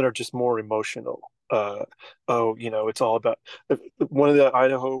 or women are just more emotional. It's all about, one of the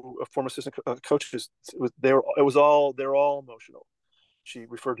Idaho former assistant coaches. They're all emotional. She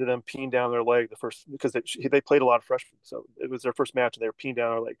referred to them peeing down their leg the first, because they played a lot of freshmen, so it was their first match and they were peeing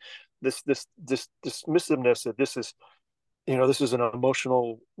down their leg. This dismissiveness that this is an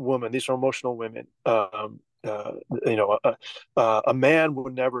emotional woman. These are emotional women. A man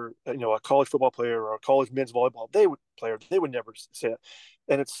would never, a college football player or a college men's volleyball, they would never say that.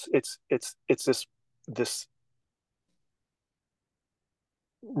 And it's this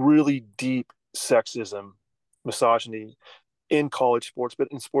really deep sexism, misogyny in college sports, but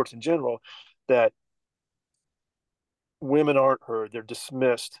in sports in general, that women aren't heard. They're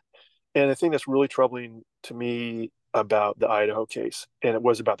dismissed. And the thing that's really troubling to me about the Idaho case, and it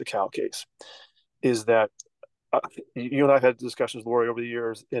was about the Cal case, is that you and I have had discussions, Lori, over the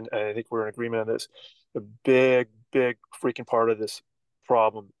years, and I think we're in agreement on this. The big freaking part of this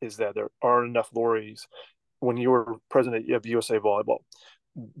problem is that there aren't enough Loris. When you were president of USA Volleyball,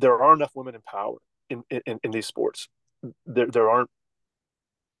 there aren't enough women in power in these sports. There aren't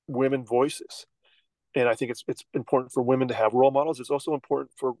women voices. And I think it's important for women to have role models. It's also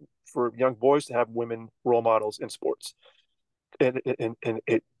important for young boys to have women role models in sports. And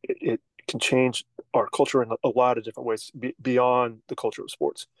it can change our culture in a lot of different ways beyond the culture of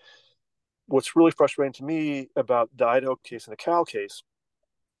sports. What's really frustrating to me about the Idaho case and the Cal case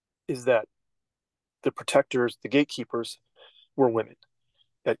is that the protectors, the gatekeepers, were women.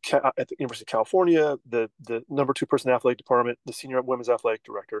 At the University of California, the number 2 person in the athletic department, the senior women's athletic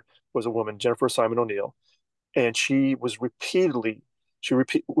director, was a woman, Jennifer Simon O'Neill, and she was repeatedly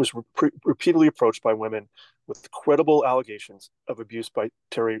approached by women with credible allegations of abuse by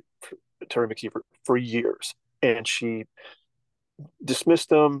Terry McKeever for years, and she dismissed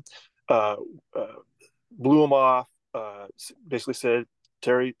them, blew them off, basically said,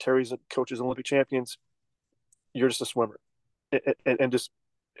 Terry's coaches Olympic champions, you're just a swimmer,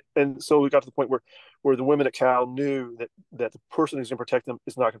 and so we got to the point where the women at Cal knew that the person who's going to protect them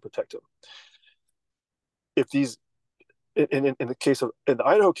is not going to protect them. If these, in the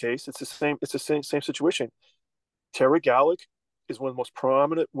Idaho case, it's the same situation. Terry Golick is one of the most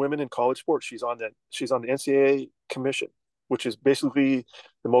prominent women in college sports. She's on the NCAA commission, which is basically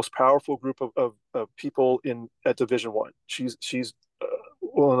the most powerful group of people at Division I. She's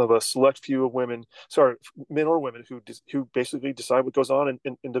one of a select few of men or women who basically decide what goes on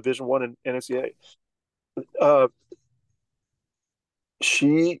in Division I and NCAA.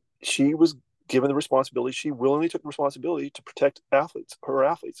 She was given the responsibility. She willingly took the responsibility to protect her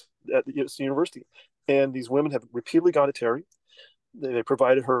athletes at the university. And these women have repeatedly gone to Terry. They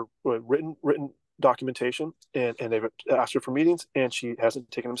provided her written documentation, and they've asked her for meetings, and she hasn't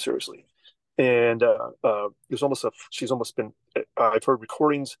taken them seriously. and there's almost she's almost been. I've heard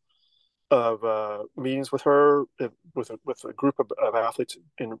recordings of meetings with her with a group of athletes,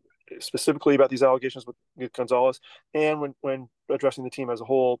 and specifically about these allegations with Gonzalez, and when addressing the team as a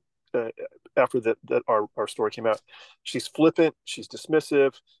whole. After that our story came out, she's flippant, she's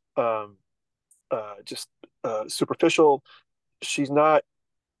dismissive, just superficial. She's not.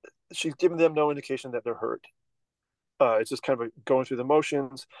 She's giving them no indication that they're hurt. It's just kind of going through the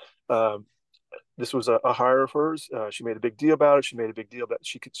motions. This was a hire of hers. She made a big deal about it. She made a big deal that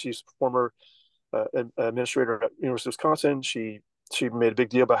she's a former administrator at University of Wisconsin. She made a big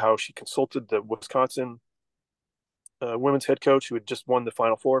deal about how she consulted the Wisconsin women's head coach who had just won the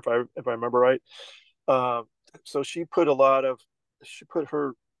Final Four, if I remember right. So she put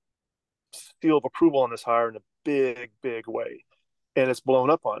her seal of approval on this hire in a big way, and it's blown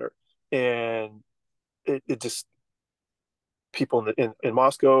up on her. And it just, people in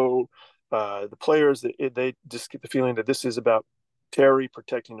Moscow, the players, they just get the feeling that this is about Terry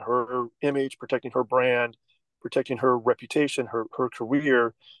protecting her image, protecting her brand, protecting her reputation, her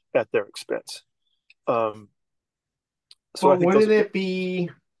career at their expense. So wouldn't it be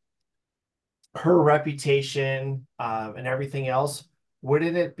her reputation and everything else?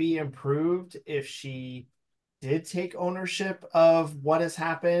 Wouldn't it be improved if she did take ownership of what has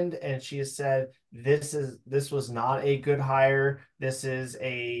happened and she has said this was not a good hire, this is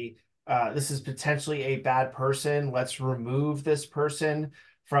potentially a bad person, let's remove this person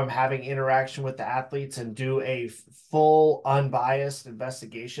from having interaction with the athletes and do a full unbiased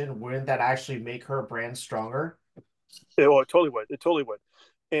investigation? Wouldn't that actually make her brand stronger? It totally would.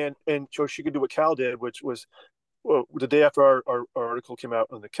 And so she could do what Cal did, which was, well, the day after our article came out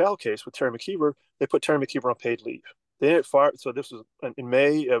on the Cal case with Terry McKeever, they put Terry McKeever on paid leave. They didn't fire. So this was in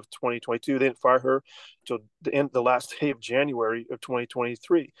May of 2022. They didn't fire her until the last day of January of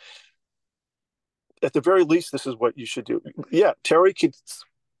 2023. At the very least, this is what you should do. Yeah, Terry could.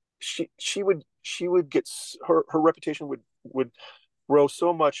 She would get her reputation would grow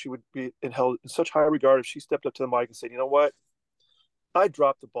so much. She would be held in such high regard if she stepped up to the mic and said, "You know what? I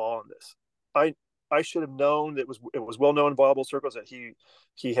dropped the ball on this. I should have known that it was well known in volleyball circles that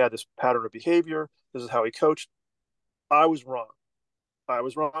he had this pattern of behavior. This is how he coached. I was wrong.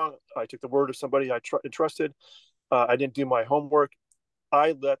 I took the word of somebody I trusted. I didn't do my homework.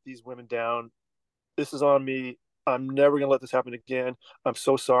 I let these women down. This is on me. I'm never going to let this happen again. I'm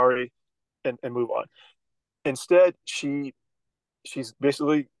so sorry," and move on. Instead, she's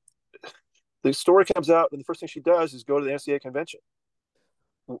basically, the story comes out, and the first thing she does is go to the NCAA convention.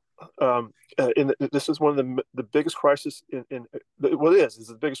 And this is one of the biggest crisis in well, it is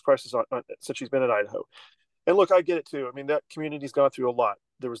the biggest crisis since she's been in Idaho. And look, I get it too. I mean, that community's gone through a lot.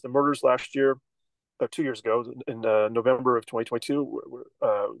 There was the murders last year, 2 years ago, in November of 2022,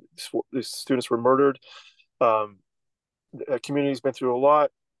 where these students were murdered. The community's been through a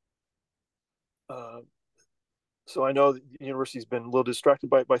lot. So I know the university's been a little distracted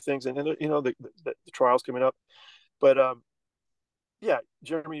by things, and the trial's coming up. But yeah,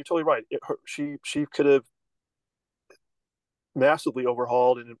 Jeremy, you're totally right. She could have massively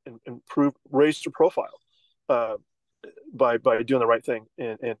overhauled and improved, raised her profile by doing the right thing,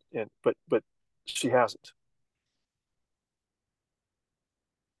 but she hasn't.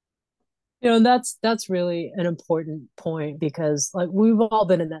 And that's really an important point, because like we've all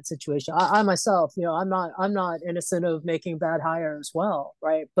been in that situation. I myself, I'm not innocent of making bad hire as well,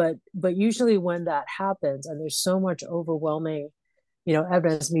 right? But usually when that happens and there's so much overwhelming,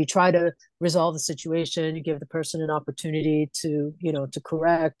 evidence, and you try to resolve the situation, you give the person an opportunity to, to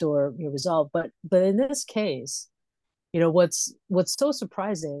correct or resolve. But in this case, what's so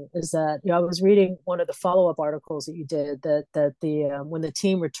surprising is that, I was reading one of the follow-up articles that you did, that the when the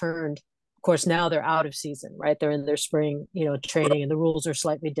team returned. Of course, now they're out of season, right? They're in their spring, training, and the rules are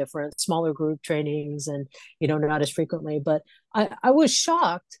slightly different, smaller group trainings, and not as frequently. But I was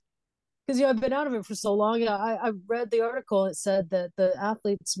shocked because I've been out of it for so long. I read the article. It said that the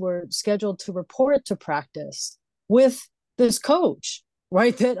athletes were scheduled to report to practice with this coach,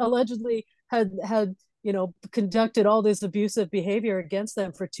 right? That allegedly had conducted all this abusive behavior against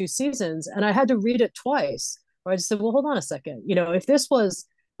them for 2 seasons, and I had to read it twice. Where I just said, well, hold on a second. If this was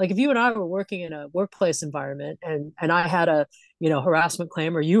like, if you and I were working in a workplace environment and I had a, harassment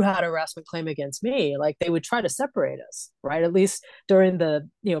claim, or you had a harassment claim against me, like they would try to separate us, right? At least during the,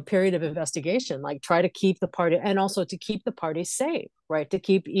 period of investigation, like try to keep the party, and also to keep the party safe, right? To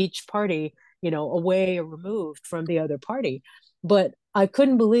keep each party, away or removed from the other party. But I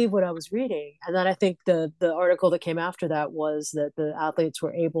couldn't believe what I was reading. And then I think the article that came after that was that the athletes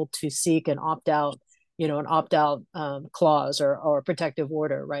were able to seek and opt out, an opt-out clause or a protective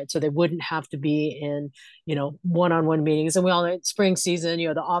order, right? So they wouldn't have to be in, one-on-one meetings. And we all know spring season,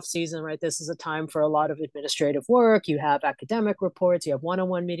 the off season, right? This is a time for a lot of administrative work. You have academic reports, you have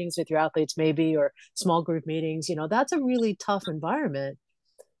one-on-one meetings with your athletes, maybe, or small group meetings. That's a really tough environment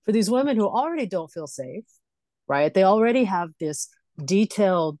for these women who already don't feel safe, right? They already have this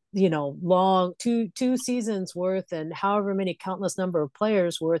detailed, long two seasons worth and however many countless number of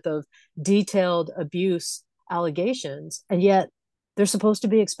players worth of detailed abuse allegations. And yet they're supposed to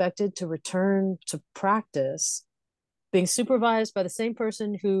be expected to return to practice, being supervised by the same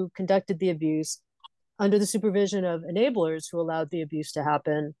person who conducted the abuse, under the supervision of enablers who allowed the abuse to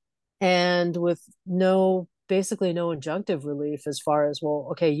happen, and with basically no injunctive relief as far as, well,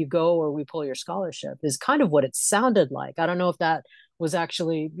 okay, you go or we pull your scholarship, is kind of what it sounded like. I don't know if that was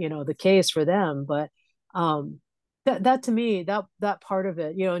actually, the case for them, but that to me, that part of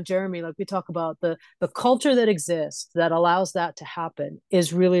it, and Jeremy, like we talk about the culture that exists that allows that to happen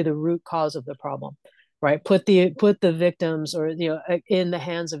is really the root cause of the problem, right? Put the victims or, in the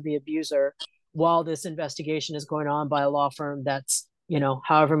hands of the abuser while this investigation is going on by a law firm that's,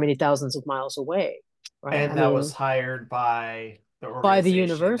 however many thousands of miles away. Right. And that was hired by the by the organization that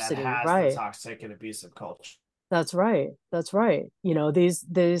university, has the right? toxic and abusive culture. That's right. That's right.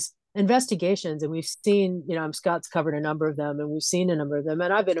 These investigations, and we've seen, Scott's covered a number of them, and we've seen a number of them,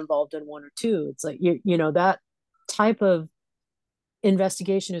 and I've been involved in one or two. It's like, that type of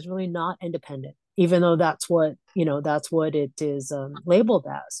investigation is really not independent, even though that's what it is labeled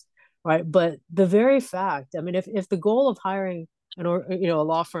as, right? But the very fact, I mean, if the goal of hiring a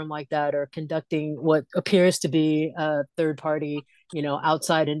law firm like that, or conducting what appears to be a third party,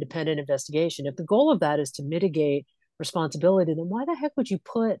 outside independent investigation, if the goal of that is to mitigate responsibility, then why the heck would you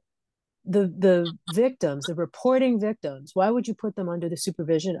put the victims, the reporting victims, why would you put them under the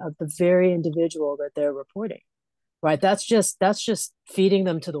supervision of the very individual that they're reporting? Right? That's just feeding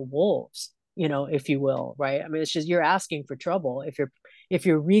them to the wolves, if you will, right? I mean, it's just, you're asking for trouble if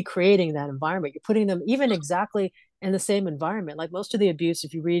you're recreating that environment. You're putting them even exactly in the same environment. Like most of the abuse,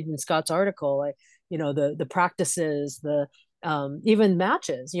 if you read in Scott's article, like, the practices, the even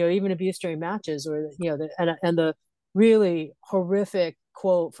matches, even abuse during matches, or and the really horrific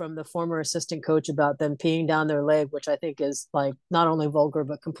quote from the former assistant coach about them peeing down their leg, which I think is like not only vulgar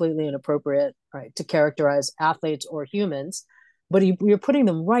but completely inappropriate, right, to characterize athletes or humans. But you're putting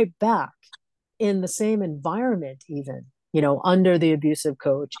them right back in the same environment, even, under the abusive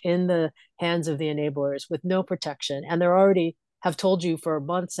coach, in the hands of the enablers, with no protection, and they're already have told you for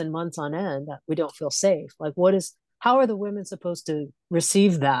months and months on end that we don't feel safe. Like, how are the women supposed to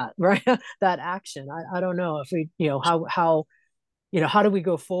receive that, right? That action? I don't know if we, how do we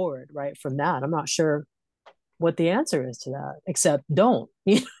go forward, right, from that? I'm not sure what the answer is to that, except don't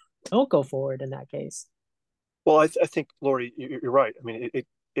go forward in that case. Well, I think, Lori, you're right. I mean, it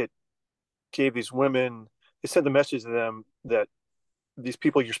gave these women, it sent the message to them that these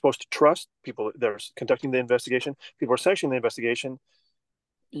people you're supposed to trust, people that are conducting the investigation, people are sanctioning the investigation,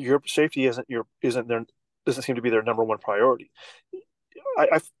 your safety doesn't seem to be their number one priority.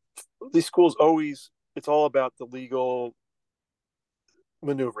 These schools always, it's all about the legal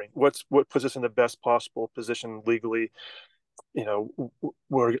maneuvering. What puts us in the best possible position legally?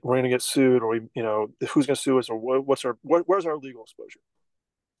 We're going to get sued, or who's going to sue us, or where's our legal exposure?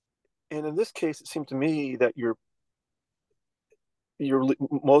 And in this case, it seemed to me that your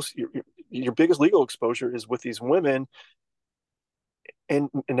biggest legal exposure is with these women, and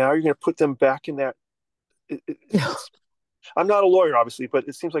now you're going to put them back in that. I'm not a lawyer, obviously, but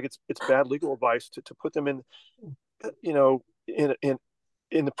it seems like it's bad legal advice to put them in, in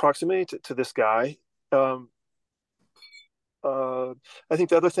the proximity to this guy. I think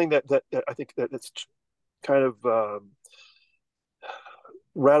the other thing that I think that it's kind of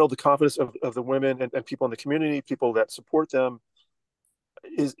rattled the confidence of the women and people in the community, people that support them,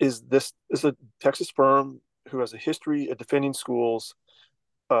 is a Texas firm who has a history of defending schools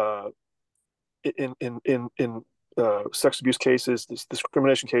in sex abuse cases,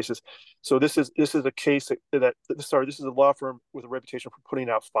 discrimination cases. So this is a case this is a law firm with a reputation for putting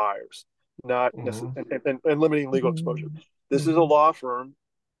out fires, not and limiting legal exposure. This is a law firm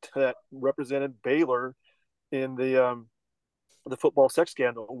that represented Baylor in the football sex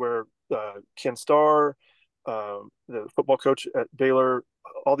scandal, where Ken Starr, the football coach at Baylor,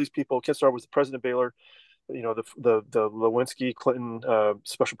 all these people. Ken Starr was the president of Baylor. The Lewinsky Clinton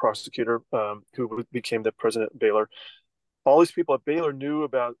special prosecutor, who became the president of Baylor. All these people at Baylor knew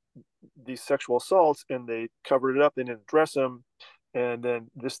about these sexual assaults, and they covered it up. They didn't address them. And then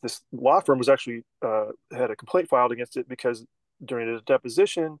this law firm was actually had a complaint filed against it, because during a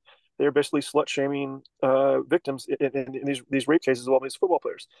deposition, they're basically slut shaming victims in these rape cases of all these football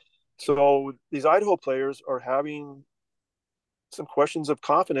players. So these Idaho players are having some questions of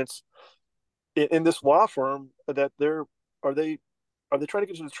confidence in this law firm that are they are they trying to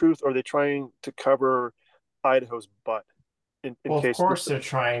get to the truth, or are they trying to cover Idaho's butt in Well, of case course they're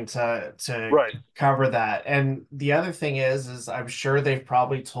trying to right. cover that. And the other thing is I'm sure they've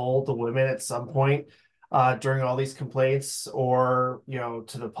probably told the women at some point during all these complaints, or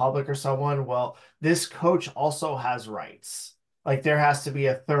to the public or someone, well, this coach also has rights. Like, there has to be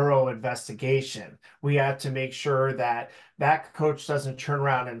a thorough investigation. We have to make sure that that coach doesn't turn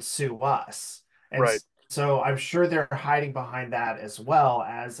around and sue us. And Right. so I'm sure they're hiding behind that, as well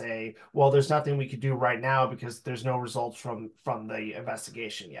as well, there's nothing we could do right now because there's no results from the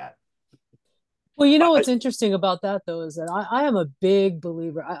investigation yet. Well, I, what's interesting about that, though, is that I am a big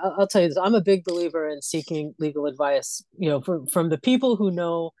believer. I'll tell you this: I'm a big believer in seeking legal advice. From the people who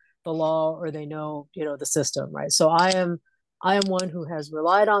know the law, or they know the system, right? So I am one who has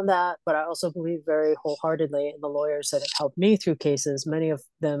relied on that, but I also believe very wholeheartedly in the lawyers that have helped me through cases. Many of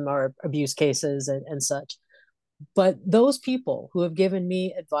them are abuse cases and such. But those people who have given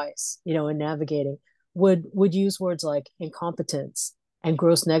me advice, in navigating, would use words like incompetence and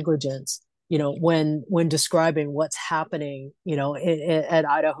gross negligence, when describing what's happening, at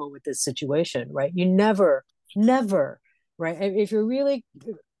Idaho with this situation, right? You never, right? If you're really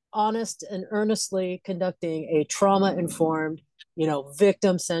honest and earnestly conducting a trauma-informed,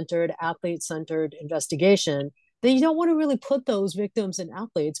 victim-centered, athlete-centered investigation, then you don't want to really put those victims and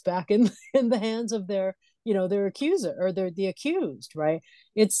athletes back in the hands of their accuser, or the accused, right?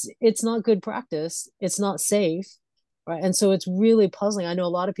 It's not good practice. It's not safe, right? And so it's really puzzling. I know a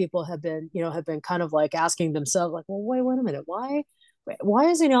lot of people have been kind of like asking themselves, like, well, wait a minute, why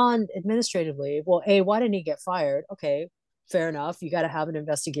is he on administrative leave? Well, why didn't he get fired? Okay, fair enough. You got to have an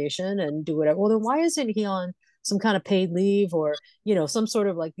investigation and do whatever. Well, then why isn't he on some kind of paid leave, or some sort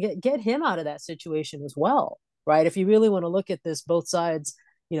of, like, get him out of that situation as well, right? If you really want to look at this both sides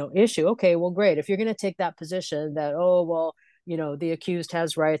issue, okay, well, great. If you're going to take that position that, oh, well, the accused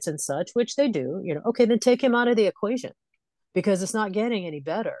has rights and such, which they do, okay, then take him out of the equation, because it's not getting any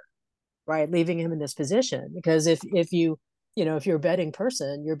better, right? Leaving him in this position, because if you're a betting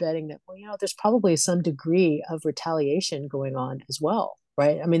person, you're betting that, well, there's probably some degree of retaliation going on as well,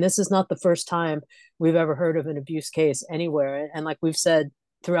 right? I mean, this is not the first time we've ever heard of an abuse case anywhere. And like we've said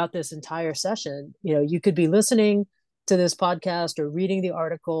throughout this entire session, you could be listening to this podcast, or reading the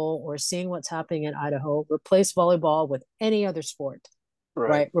article, or seeing what's happening in Idaho. Replace volleyball with any other sport, right.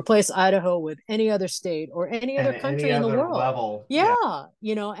 right? Replace Idaho with any other state or any And other any country in the other world. level. Yeah,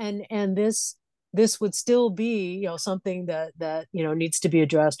 and this would still be, something that needs to be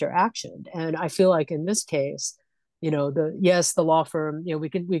addressed or actioned. And I feel like in this case, the law firm, we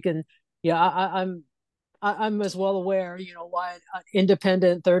can, yeah, I'm as well aware, why an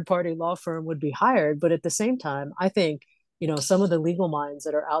independent third party law firm would be hired. But at the same time, I think, some of the legal minds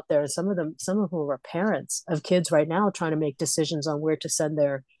that are out there, some of whom are parents of kids right now, trying to make decisions on where to send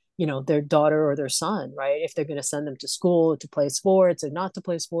their daughter or their son, right? If they're going to send them to school to play sports or not to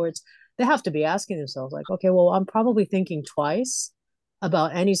play sports, they have to be asking themselves, like, okay, well, I'm probably thinking twice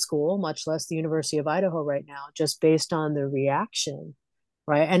about any school, much less the University of Idaho right now, just based on the reaction,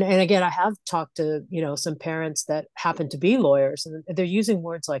 right? And again, I have talked to some parents that happen to be lawyers, and they're using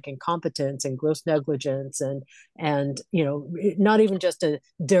words like incompetence and gross negligence, and not even just a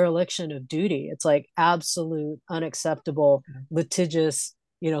dereliction of duty. It's like absolute unacceptable litigious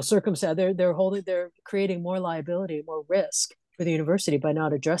circumstance. They're creating more liability, more risk for the university by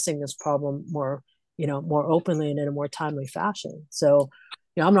not addressing this problem more openly and in a more timely fashion. So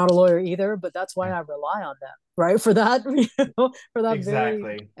I'm not a lawyer either, but that's why I rely on them, right? For that, for that very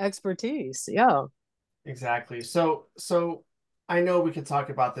Exactly. expertise. Yeah. Exactly. So I know we could talk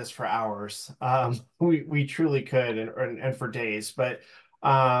about this for hours. We truly could, and for days, but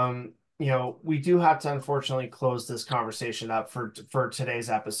we do have to unfortunately close this conversation up for today's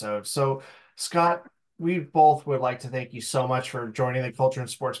episode. So, Scott, we both would like to thank you so much for joining the Culture and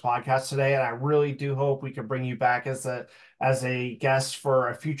Sports podcast today, and I really do hope we can bring you back as a guest for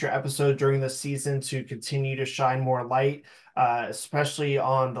a future episode during this season to continue to shine more light, especially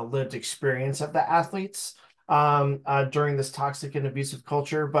on the lived experience of the athletes during this toxic and abusive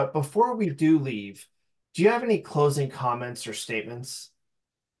culture. But before we do leave, do you have any closing comments or statements?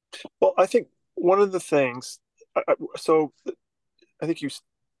 Well, I think one of the things, so I think you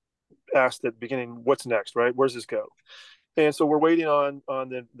asked at the beginning, what's next, right? Where's this go? And so we're waiting on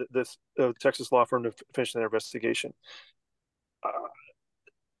this Texas law firm to finish their investigation.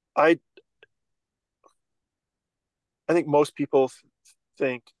 I I think most people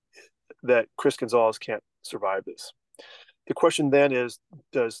think that Chris Gonzalez can't survive this. The question then is,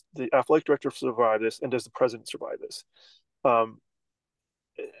 does the athletic director survive this, and does the president survive this?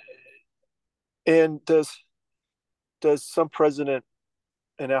 And does some president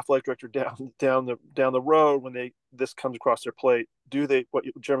and athletic director down the road, when this comes across their plate, do they,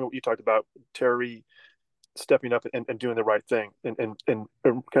 Jeremy, what you talked about, Terry stepping up and doing the right thing and kind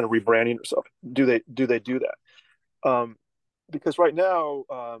of rebranding herself, do they do that? Because right now,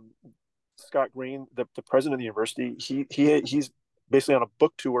 Scott Reid, the president of the university, he's basically on a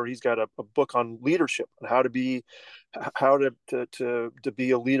book tour. He's got a book on leadership and how to be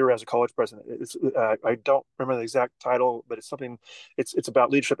a leader as a college president. It's I don't remember the exact title, but it's something. It's about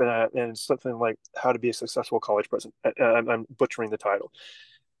leadership, and it's something like how to be a successful college president. I'm butchering the title.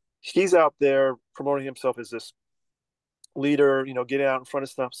 He's out there promoting himself as this leader, getting out in front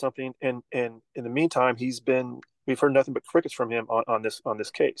of something, and in the meantime, we've heard nothing but crickets from him on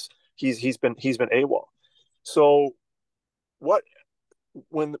this case. He's been AWOL. So what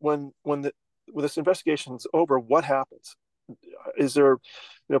when this investigation's over, what happens? Is there,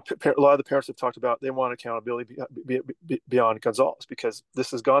 a lot of the parents have talked about they want accountability beyond Gonzalez, because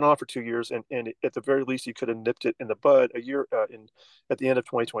this has gone on for 2 years, and at the very least you could have nipped it in the bud a year at the end of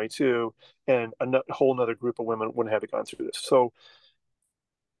 2022, and a whole another group of women wouldn't have gone through this. So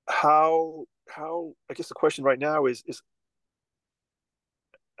how I guess the question right now is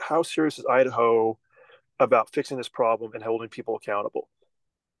how serious is Idaho about fixing this problem and holding people accountable?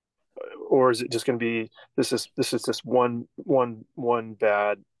 Or is it just going to be this is just one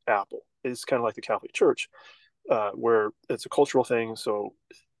bad apple? It's kind of like the Catholic Church, where it's a cultural thing. So,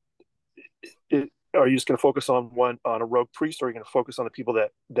 are you just going to focus on a rogue priest, or are you going to focus on the people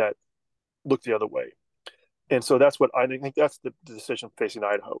that look the other way? And so that's what I think. That's the decision facing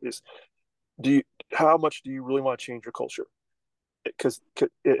Idaho is: how much do you really want to change your culture?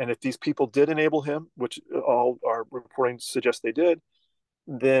 And if these people did enable him, which all our reporting suggests they did,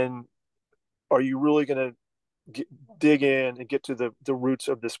 then are you really going to dig in and get to the roots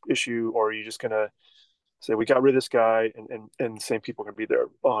of this issue, or are you just going to say we got rid of this guy and the same people are going to be there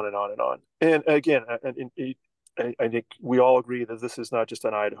on and on and on? And again, I think we all agree that this is not just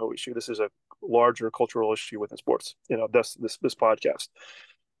an Idaho issue. This is a larger cultural issue within sports. That's this podcast.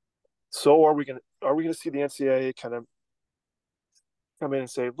 So are we going to see the NCAA kind of come in and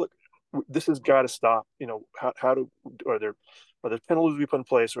say, look, this has got to stop? Are there penalties we put in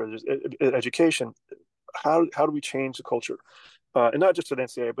place, or there's education? How do we change the culture, and not just at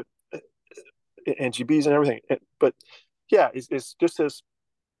NCAA, but NGBs and everything? But yeah, it's just as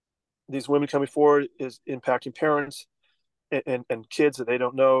these women coming forward is impacting parents and kids that they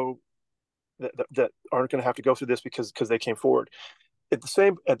don't know that aren't going to have to go through this because they came forward. At the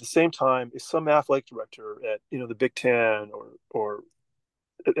same time, is some athletic director at the Big Ten or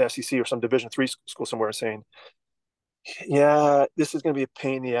SEC or some Division III school somewhere saying, yeah, this is going to be a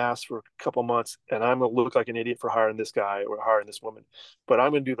pain in the ass for a couple months, and I'm going to look like an idiot for hiring this guy or hiring this woman, but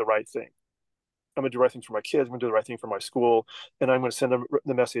I'm going to do the right thing. I'm going to do the right thing for my kids. I'm going to do the right thing for my school, and I'm going to send them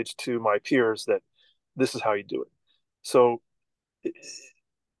the message to my peers that this is how you do it. So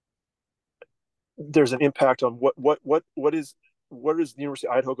there's an impact on what is the University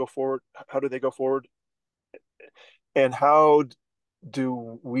of Idaho go forward? How do they go forward? And how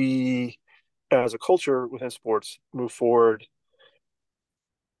do we, as a culture within sports, move forward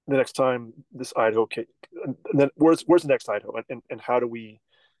the next time this Idaho case? And then where's the next Idaho, and how do we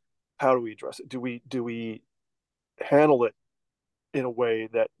address it? Do we handle it in a way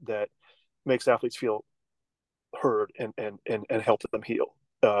that makes athletes feel heard and help them heal,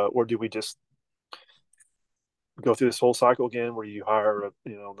 or do we just go through this whole cycle again where you hire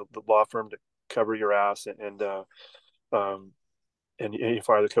the law firm to cover your ass and you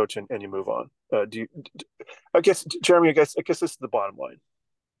fire the coach and you move on? I guess, Jeremy, I guess this is the bottom line.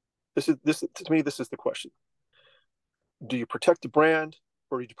 This to me, this is the question: do you protect the brand,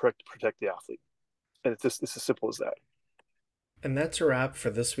 or do you protect the athlete? And it's as simple as that. And that's a wrap for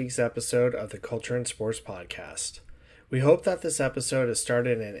this week's episode of the Culture and Sports Podcast. We hope that this episode has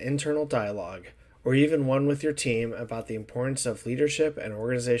started an internal dialogue, or even one with your team, about the importance of leadership and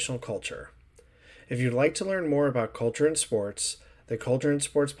organizational culture. If you'd like to learn more about culture and sports, the Culture and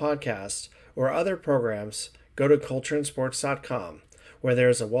Sports Podcast, or other programs, go to cultureandsports.com, where there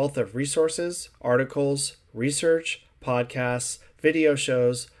is a wealth of resources, articles, research, podcasts, video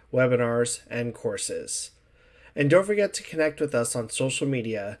shows, webinars, and courses. And don't forget to connect with us on social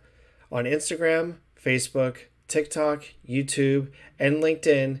media, on Instagram, Facebook, TikTok, YouTube, and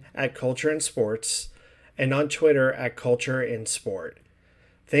LinkedIn at Culture and Sports, and on Twitter at Culture in Sport.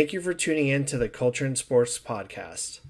 Thank you for tuning in to the Culture and Sports Podcast.